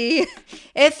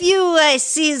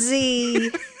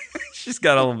 FUICZ. She's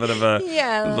got a little bit of a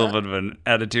little bit of an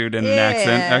attitude and an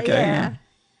accent. Okay. Yeah.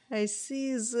 I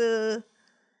see the.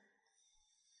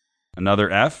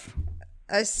 Another F.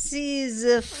 I see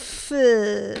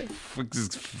the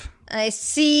I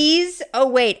seize. Oh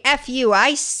wait, FU.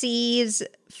 I seize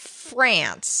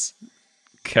France.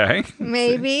 Okay.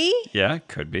 Maybe. Yeah,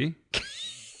 could be.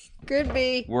 Could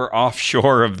be. We're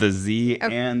offshore of the Z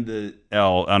and the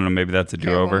L. I don't know, maybe that's a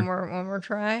do-over. One more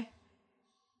try.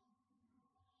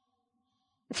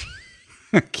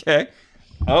 Okay.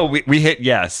 Oh, we hit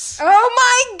yes. Oh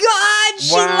my God,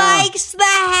 she likes the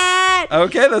hat.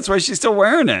 Okay, that's why she's still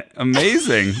wearing it.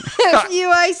 Amazing.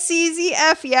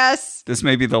 FUICZF, yes. This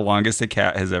may be the longest a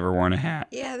cat has ever worn a hat.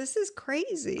 Yeah, this is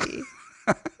crazy.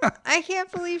 I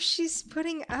can't believe she's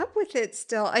putting up with it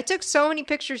still. I took so many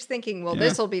pictures thinking, well,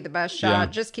 this will be the best shot. Yeah.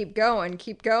 Just keep going,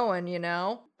 you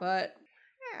know? But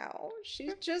no,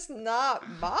 she's just not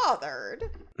bothered.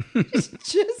 She's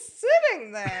just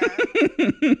sitting there.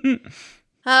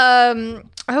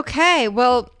 Okay,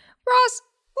 well, Ross,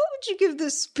 what would you give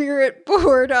the spirit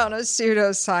board on a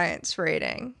pseudoscience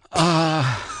rating?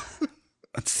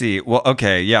 Let's see. Well,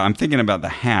 okay, yeah, I'm thinking about the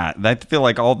hat. I feel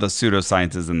like all the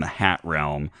pseudoscience is in the hat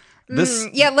realm.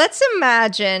 Let's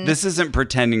imagine. This isn't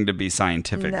pretending to be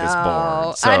scientific, this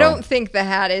board. So. I don't think the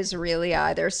hat is really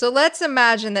either. So let's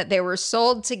imagine that they were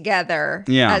sold together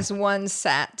as one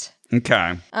set.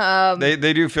 Okay.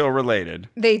 They do feel related.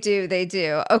 They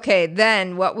do. Okay,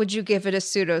 then what would you give it a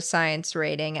pseudoscience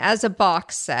rating as a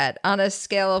box set on a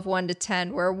scale of 1 to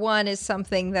 10, where 1 is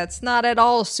something that's not at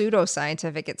all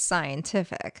pseudoscientific, it's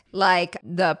scientific, like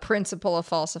the principle of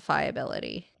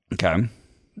falsifiability. Okay.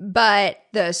 But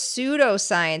the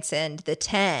pseudoscience end, the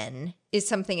 10, is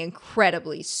something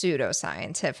incredibly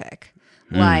pseudoscientific.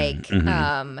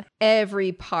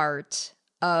 Every part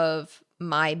of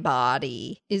my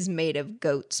body is made of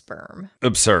goat sperm.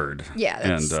 Absurd. Yeah,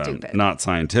 that's stupid. Not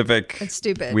scientific. It's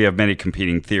stupid. We have many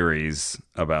competing theories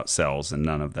about cells, and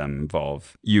none of them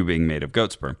involve you being made of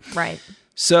goat sperm. Right.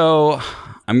 So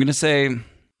I'm going to say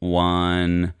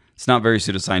 1. It's not very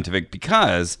pseudoscientific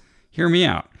because, hear me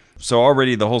out. So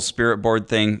already the whole spirit board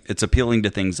thing, it's appealing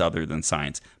to things other than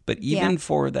science. But even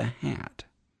for the hat,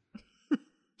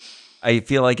 I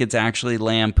feel like it's actually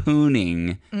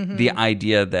lampooning the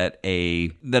idea that a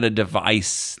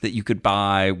device that you could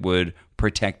buy would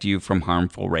protect you from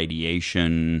harmful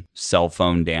radiation, cell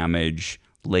phone damage,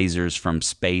 lasers from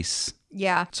space.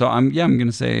 Yeah. So I'm going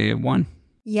to say 1.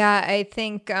 Yeah, I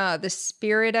think the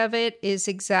spirit of it is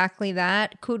exactly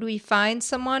that. Could we find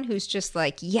someone who's just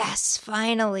like, yes,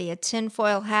 finally, a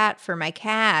tinfoil hat for my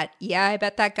cat? Yeah, I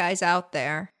bet that guy's out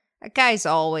there. That guy's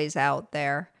always out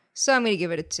there. So I'm going to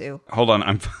give it a 2. Hold on.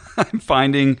 I'm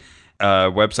finding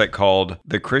a website called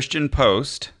The Christian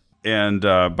Post. And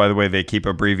by the way, they keep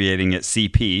abbreviating it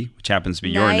CP, which happens to be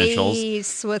your initials.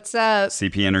 Nice. What's up?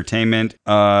 CP Entertainment.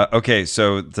 Okay,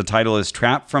 so the title is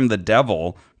Trapped from the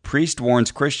Devil. Priest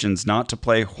warns Christians not to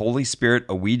play Holy Spirit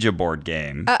a Ouija board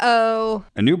game. Uh-oh.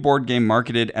 A new board game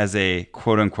marketed as a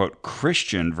quote-unquote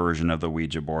Christian version of the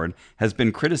Ouija board has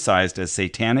been criticized as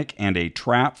satanic and a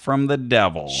trap from the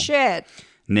devil. Shit.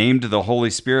 Named the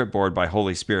Holy Spirit board by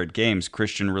Holy Spirit Games,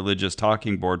 Christian religious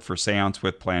talking board for seance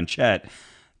with planchette.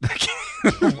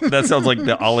 That sounds like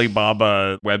the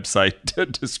Alibaba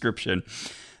website description.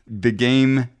 The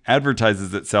game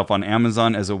advertises itself on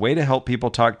Amazon as a way to help people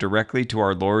talk directly to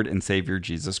our Lord and Savior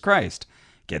Jesus Christ.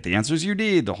 Get the answers you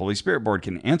need. The Holy Spirit board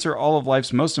can answer all of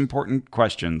life's most important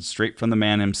questions straight from the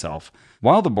man himself.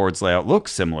 While the board's layout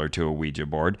looks similar to a Ouija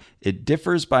board, it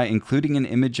differs by including an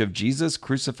image of Jesus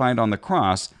crucified on the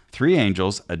cross, 3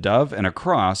 angels, a dove, and a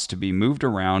cross to be moved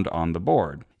around on the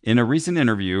board. In a recent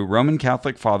interview, Roman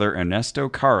Catholic Father Ernesto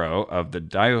Caro of the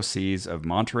Diocese of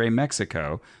Monterrey,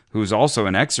 Mexico, who's also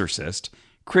an exorcist,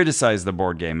 criticized the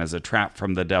board game as a trap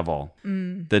from the devil.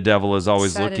 The devil is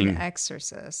always looking... An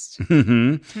exorcist.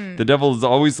 The devil is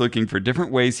always looking for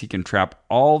different ways he can trap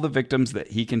all the victims that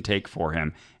he can take for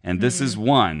him. And this is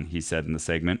one, he said in the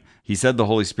segment. He said the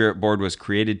Holy Spirit board was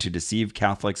created to deceive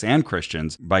Catholics and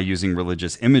Christians by using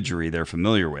religious imagery they're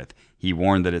familiar with. He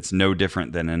warned that it's no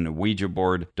different than an Ouija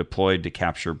board deployed to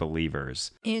capture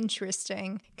believers.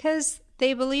 Interesting. Because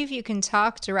they believe you can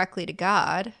talk directly to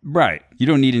God. Right. You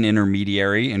don't need an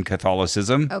intermediary in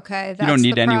Catholicism. Okay, that's You don't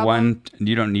need the anyone. problem.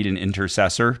 You don't need an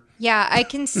intercessor. Yeah, I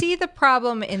can see the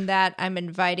problem in that I'm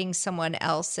inviting someone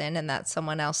else in, and that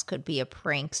someone else could be a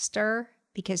prankster,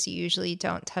 because you usually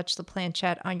don't touch the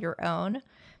planchette on your own.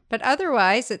 But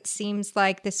otherwise, it seems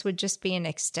like this would just be an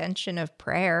extension of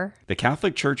prayer. The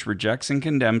Catholic Church rejects and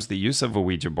condemns the use of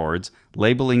Ouija boards,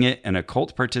 labeling it an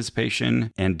occult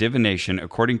participation and divination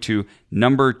according to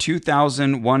number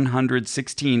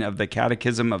 2116 of the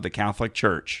Catechism of the Catholic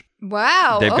Church.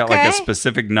 Wow, They've got like a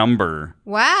specific number.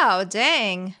 Wow,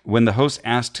 dang. When the host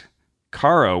asked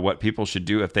Caro what people should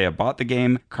do if they have bought the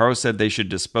game, Caro said they should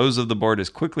dispose of the board as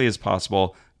quickly as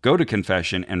possible, go to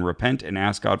confession, and repent and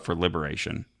ask God for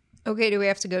liberation. Okay, do we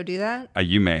have to go do that?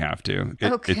 You may have to.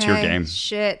 Okay. It's your game.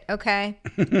 Shit. Okay.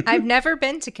 I've never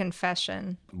been to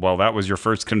confession. Well, that was your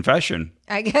first confession.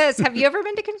 I guess. Have you ever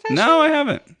been to confession? No, I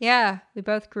haven't. Yeah, we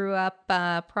both grew up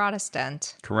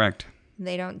Protestant. Correct.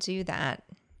 They don't do that.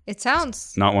 It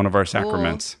sounds not one of our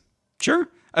sacraments. Sure.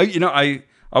 I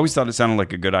always thought it sounded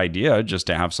like a good idea just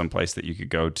to have some place that you could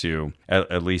go to,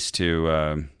 at least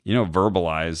to,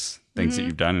 verbalize things that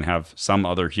you've done and have some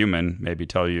other human maybe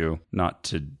tell you not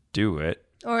to do it.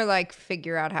 Or like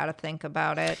figure out how to think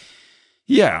about it.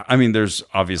 Yeah. I mean, there's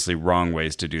obviously wrong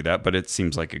ways to do that, but it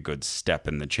seems like a good step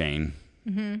in the chain.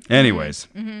 Mm-hmm. Anyways.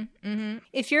 Mm-hmm. Mm-hmm.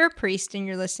 If you're a priest and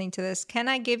you're listening to this, can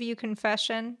I give you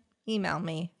confession? Email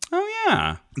me. Oh,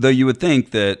 yeah. Though you would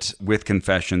think that with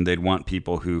confession, they'd want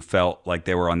people who felt like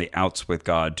they were on the outs with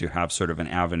God to have sort of an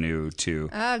avenue to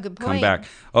good point. come back.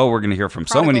 Oh, we're going to hear from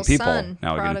so many people.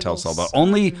 Now we're going to tell us all about.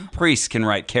 Only priests can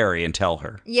write Carrie and tell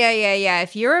her. Yeah.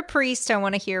 If you're a priest, I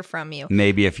want to hear from you.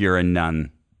 Maybe if you're a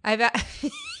nun.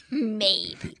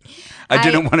 Maybe. I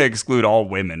didn't want to exclude all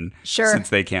women, sure, since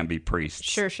they can't be priests.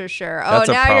 Sure. That's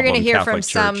now you're going to hear Catholic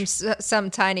from some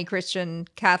tiny Christian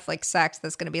Catholic sect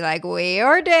that's going to be like, we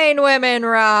ordain women,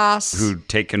 Ross. Who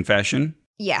take confession?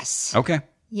 Yes. Okay.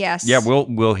 Yes. Yeah,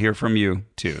 we'll hear from you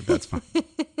too. That's fine.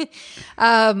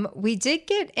 We did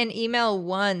get an email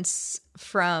once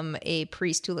from a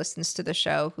priest who listens to the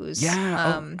show, who's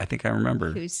I think I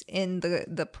remember, who's in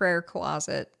the prayer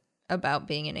closet about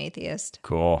being an atheist.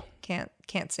 Cool. Can't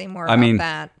say more about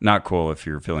that. Not cool if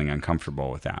you're feeling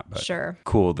uncomfortable with that, but sure.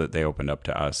 Cool that they opened up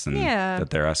to us and that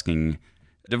they're asking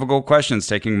difficult questions,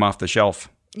 taking them off the shelf.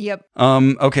 Yep.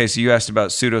 Okay, so you asked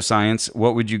about pseudoscience.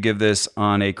 What would you give this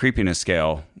on a creepiness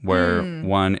scale, where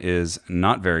 1 is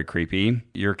not very creepy?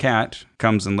 Your cat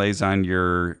comes and lays on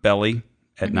your belly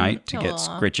at night to get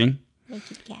scritching.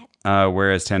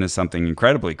 Whereas 10 is something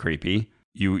incredibly creepy.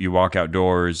 You walk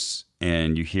outdoors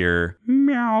and you hear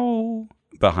meow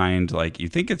behind, like, you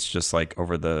think it's just like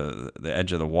over the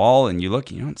edge of the wall, and you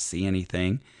look, you don't see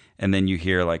anything. And then you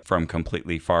hear, like, from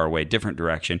completely far away, different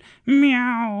direction,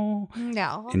 meow.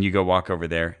 No. And you go walk over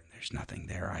there. There's nothing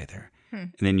there either.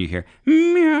 And then you hear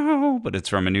meow, but it's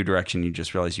from a new direction. You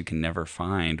just realize you can never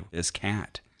find this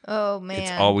cat. Oh, man.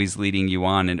 It's always leading you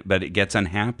on, but it gets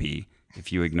unhappy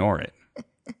if you ignore it.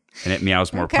 And it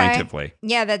meows more plaintively.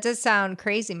 Yeah, that does sound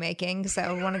crazy making, so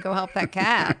I want to go help that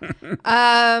cat.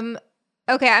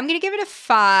 Okay, I'm going to give it a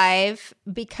 5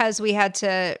 because we had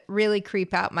to really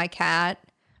creep out my cat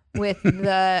with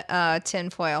the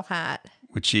tinfoil hat.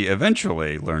 Which he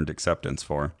eventually learned acceptance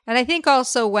for. And I think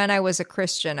also when I was a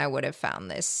Christian, I would have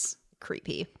found this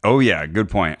creepy. Oh, yeah, good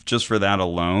point. Just for that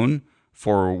alone,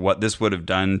 for what this would have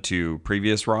done to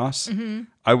previous Ross,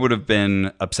 I would have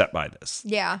been upset by this.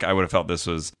 Yeah. I would have felt this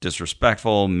was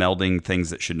disrespectful, melding things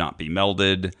that should not be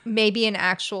melded. Maybe an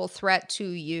actual threat to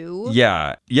you.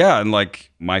 Yeah. Yeah. And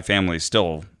like my family's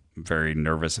still very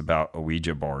nervous about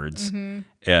Ouija boards. And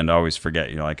I always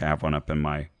forget, like I have one up in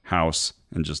my house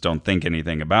and just don't think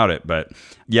anything about it. But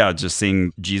yeah, just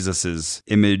seeing Jesus's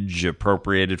image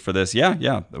appropriated for this. Yeah.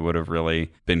 That would have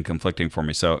really been conflicting for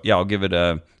me. So yeah, I'll give it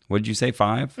a, what did you say,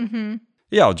 5?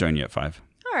 Yeah, I'll join you at 5.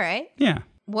 All right. Yeah.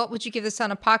 What would you give this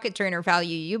on a pocket drainer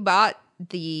value? You bought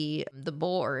the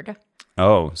board.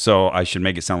 Oh, so I should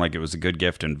make it sound like it was a good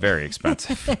gift and very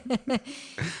expensive.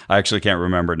 I actually can't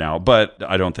remember now, but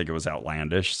I don't think it was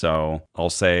outlandish. So I'll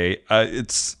say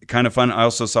it's kind of fun. I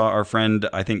also saw our friend,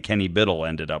 I think Kenny Biddle,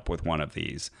 ended up with one of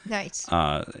these. Nice.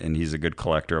 And he's a good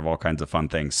collector of all kinds of fun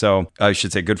things. So I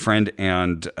should say good friend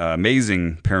and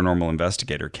amazing paranormal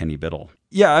investigator, Kenny Biddle.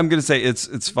 Yeah, I'm going to say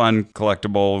it's fun,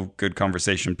 collectible, good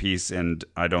conversation piece, and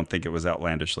I don't think it was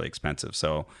outlandishly expensive.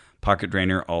 So pocket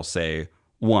drainer, I'll say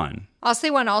 1. I'll say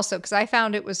 1 also because I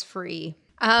found it was free.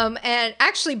 And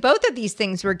actually, both of these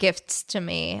things were gifts to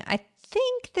me. I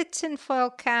think the tinfoil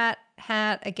cat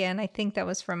hat, again, I think that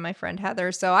was from my friend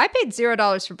Heather. So I paid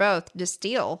 $0 for both. Just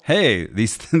steal. Hey,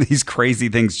 these crazy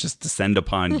things just descend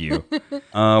upon you.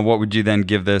 What would you then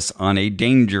give this on a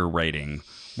danger rating?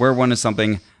 Where 1 is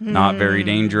something not very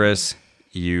dangerous,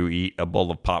 you eat a bowl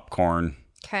of popcorn.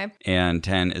 Okay. And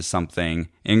 10 is something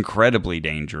incredibly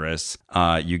dangerous.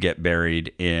 You get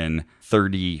buried in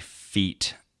 30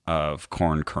 feet of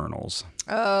corn kernels.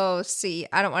 Oh, see,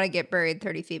 I don't want to get buried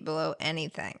 30 feet below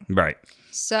anything. Right.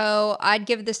 So I'd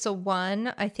give this a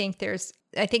 1. I think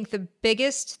the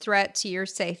biggest threat to your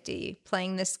safety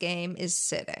playing this game is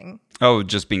sitting. Oh,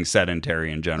 just being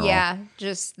sedentary in general. Yeah,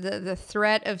 just the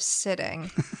threat of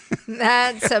sitting.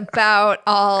 That's about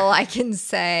all I can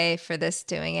say for this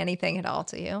doing anything at all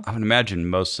to you. I would imagine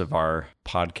most of our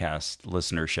podcast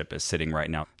listenership is sitting right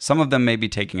now. Some of them may be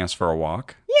taking us for a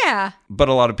walk. Yeah. But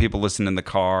a lot of people listen in the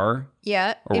car.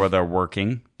 Yeah. Or where they're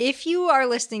working. If you are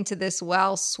listening to this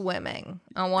while swimming,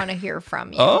 I want to hear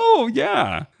from you. Oh,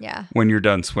 yeah. Yeah. When you're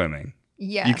done swimming.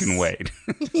 Yes. You can wait.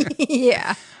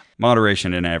 Yeah.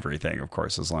 Moderation in everything, of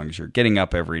course, as long as you're getting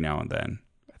up every now and then.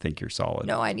 I think you're solid.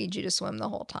 No, I need you to swim the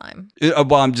whole time.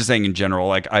 Well, I'm just saying in general,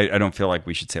 like, I don't feel like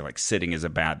we should say, like, sitting is a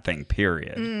bad thing,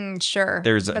 period. Sure.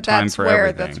 There's a time for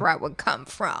everything. That's where the threat would come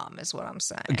from, is what I'm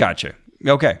saying. Gotcha.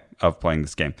 Okay. Of playing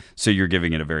this game. So you're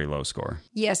giving it a very low score.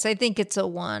 Yes, I think it's a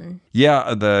 1.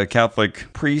 Yeah, the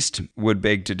Catholic priest would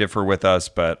beg to differ with us,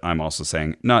 but I'm also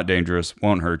saying not dangerous,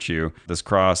 won't hurt you. This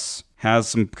cross has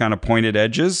some kind of pointed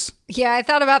edges. Yeah, I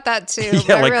thought about that too.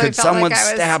 Yeah, like, really could someone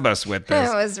stab us with this?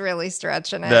 I was really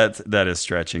stretching it. That is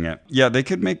stretching it. Yeah, they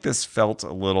could make this felt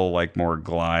a little like more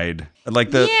glide. Like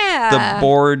the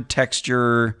board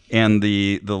texture and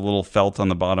the little felt on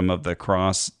the bottom of the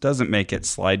cross doesn't make it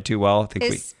slide too well. I think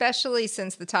especially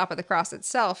since the top of the cross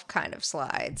itself kind of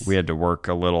slides. We had to work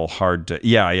a little hard to...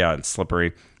 Yeah, it's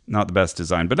slippery. Not the best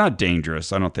design, but not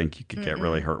dangerous. I don't think you could get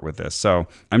really hurt with this. So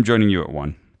I'm joining you at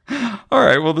 1. All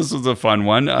right, well, this was a fun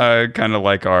one. Kind of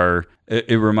like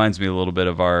it reminds me a little bit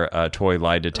of our toy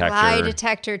lie detector. Lie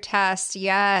detector test,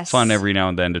 yes. Fun every now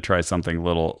and then to try something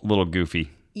little goofy.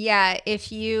 Yeah,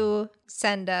 if you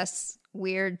send us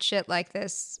weird shit like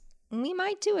this, we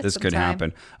might do it This sometime. could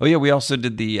happen. Oh, yeah, we also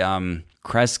did the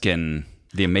Kreskin,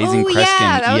 the amazing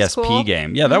Kreskin ESP cool.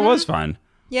 game. Yeah, that was fun.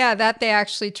 Yeah, that they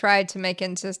actually tried to make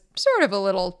into sort of a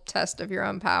little test of your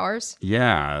own powers.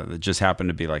 Yeah, it just happened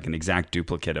to be like an exact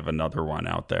duplicate of another one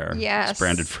out there. Yes. It's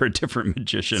branded for a different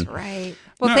magician. That's right.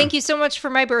 Well, thank you so much for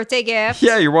my birthday gift.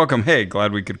 Yeah, you're welcome. Hey,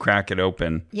 glad we could crack it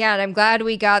open. Yeah, and I'm glad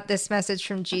we got this message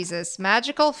from Jesus.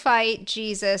 Magical fight,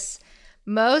 Jesus.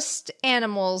 Most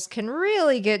animals can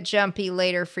really get jumpy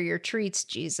later for your treats,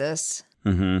 Jesus.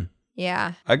 Mm-hmm.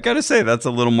 Yeah. I gotta say, that's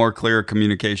a little more clear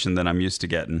communication than I'm used to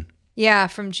getting. Yeah,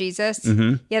 from Jesus.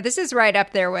 Mm-hmm. Yeah, this is right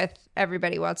up there with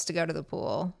everybody wants to go to the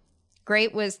pool.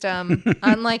 Great wisdom,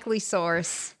 unlikely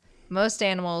source. Most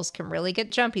animals can really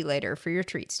get jumpy later for your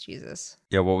treats, Jesus.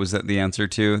 Yeah, what was that the answer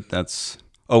to? That's,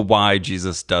 why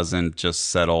Jesus doesn't just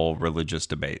settle religious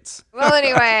debates. Well,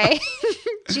 anyway,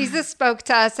 Jesus spoke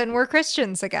to us and we're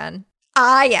Christians again.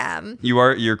 I am.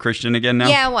 You're Christian again now?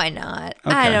 Yeah, why not?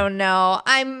 Okay. I don't know.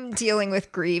 I'm dealing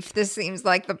with grief. This seems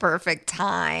like the perfect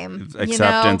time.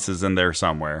 Acceptance is in there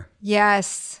somewhere.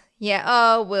 Yes. Yeah.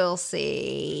 Oh, we'll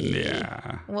see.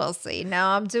 Yeah. We'll see. No,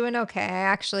 I'm doing okay.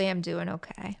 Actually, I'm doing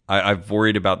okay. I've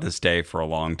worried about this day for a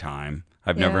long time.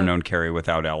 I've never known Carrie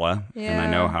without Ella, and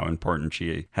I know how important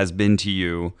she has been to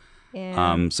you.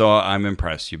 Yeah. So I'm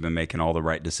impressed. You've been making all the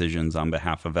right decisions on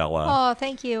behalf of Ella. Oh,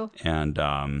 thank you. And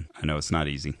I know it's not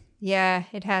easy. Yeah,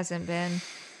 it hasn't been.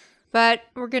 But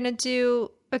we're going to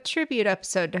do a tribute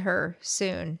episode to her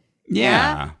soon.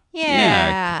 Yeah.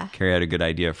 Yeah. Carrie had a good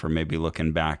idea for maybe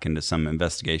looking back into some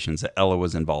investigations that Ella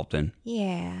was involved in.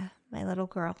 Yeah, my little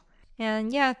girl.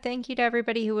 And yeah, thank you to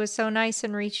everybody who was so nice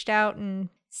and reached out and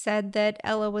said that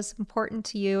Ella was important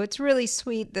to you. It's really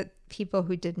sweet that people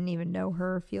who didn't even know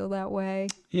her feel that way.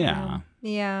 Yeah.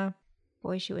 Yeah.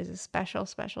 Boy, she was a special,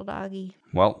 special doggy.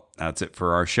 Well, that's it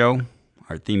for our show.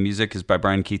 Our theme music is by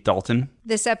Brian Keith Dalton.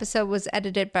 This episode was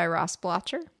edited by Ross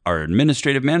Blotcher. Our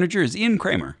administrative manager is Ian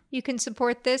Kramer. You can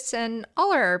support this and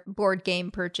all our board game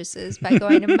purchases by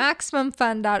going to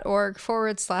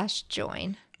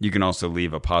MaximumFun.org/join. You can also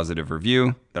leave a positive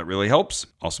review. That really helps.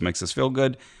 Also makes us feel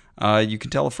good. You can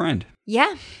tell a friend.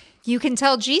 Yeah. You can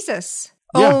tell Jesus.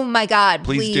 Yeah, oh my God.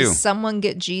 Please do. Someone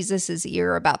get Jesus's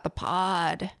ear about the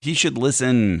pod. He should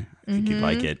listen. I think he'd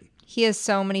like it. He has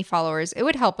so many followers. It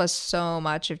would help us so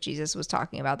much if Jesus was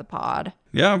talking about the pod.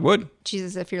 Yeah, it would.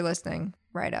 Jesus, if you're listening,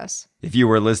 write us. If you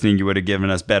were listening, you would have given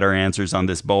us better answers on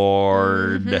this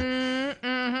board.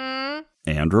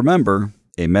 And remember,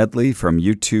 a medley from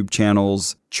YouTube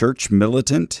channels Church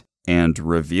Militant and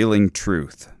Revealing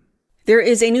Truth. There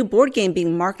is a new board game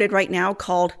being marketed right now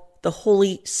called the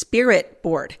Holy Spirit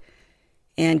board.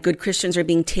 And good Christians are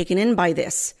being taken in by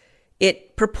this.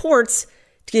 It purports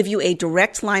to give you a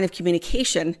direct line of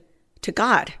communication to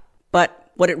God.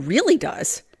 But what it really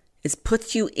does is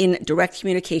puts you in direct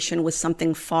communication with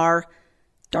something far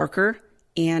darker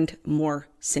and more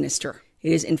sinister.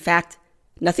 It is, in fact,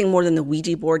 nothing more than the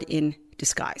Ouija board in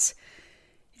disguise.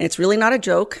 And it's really not a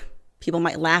joke. People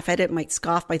might laugh at it, might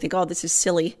scoff, might think, oh, this is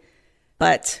silly.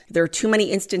 But there are too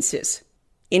many instances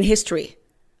in history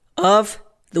of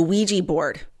the Ouija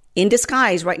board in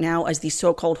disguise right now as the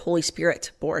so-called Holy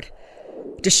Spirit board,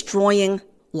 destroying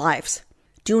lives.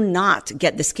 Do not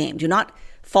get this game. Do not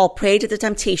fall prey to the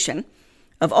temptation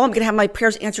of, I'm going to have my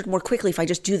prayers answered more quickly if I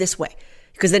just do this way.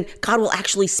 Because then God will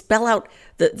actually spell out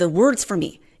the words for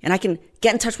me, and I can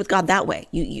get in touch with God that way.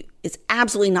 It's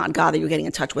absolutely not God that you're getting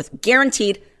in touch with.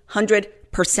 Guaranteed,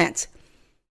 100%.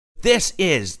 This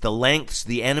is the lengths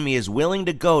the enemy is willing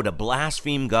to go to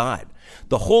blaspheme God.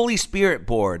 The Holy Spirit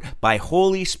board by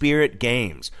Holy Spirit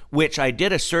Games, which I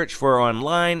did a search for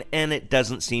online and it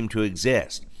doesn't seem to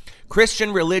exist.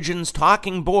 Christian religion's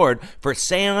talking board for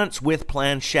seance with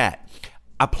planchette.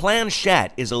 A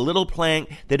planchette is a little plank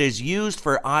that is used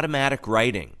for automatic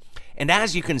writing. And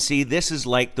as you can see, this is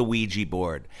like the Ouija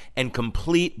board and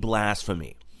complete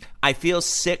blasphemy. I feel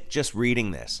sick just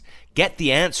reading this. Get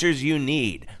the answers you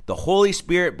need. The Holy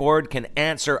Spirit board can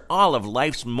answer all of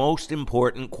life's most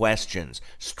important questions,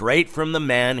 straight from the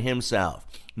man himself.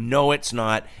 No, it's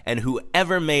not, and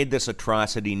whoever made this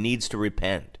atrocity needs to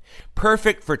repent.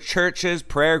 Perfect for churches,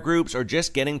 prayer groups, or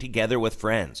just getting together with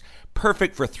friends.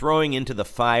 Perfect for throwing into the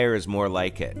fire is more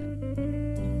like it.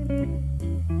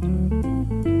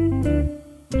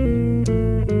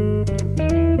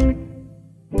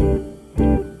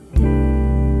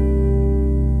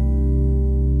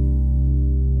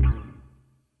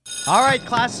 All right,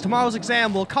 class, tomorrow's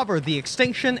exam will cover the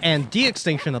extinction and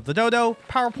de-extinction of the dodo,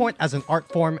 PowerPoint as an art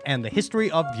form, and the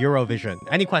history of Eurovision.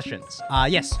 Any questions?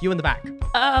 Yes, you in the back.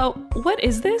 What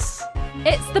is this?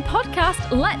 It's the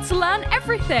podcast Let's Learn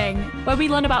Everything, where we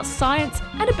learn about science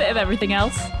and a bit of everything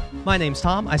else. My name's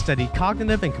Tom. I studied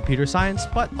cognitive and computer science,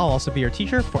 but I'll also be your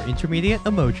teacher for intermediate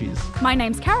emojis. My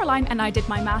name's Caroline, and I did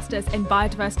my master's in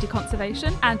biodiversity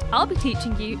conservation, and I'll be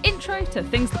teaching you intro to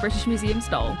things the British Museum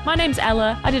stole. My name's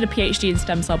Ella. I did a PhD in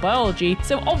stem cell biology,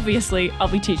 so obviously I'll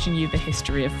be teaching you the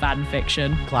history of fan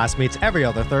fiction. Class meets every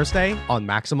other Thursday on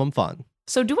Maximum Fun.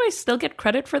 So do I still get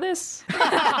credit for this?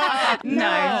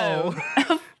 No.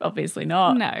 Obviously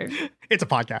not. No. It's a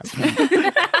podcast.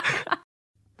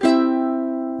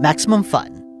 Maximum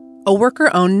Fun, a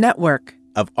worker-owned network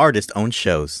of artist-owned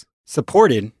shows,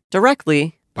 supported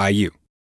directly by you.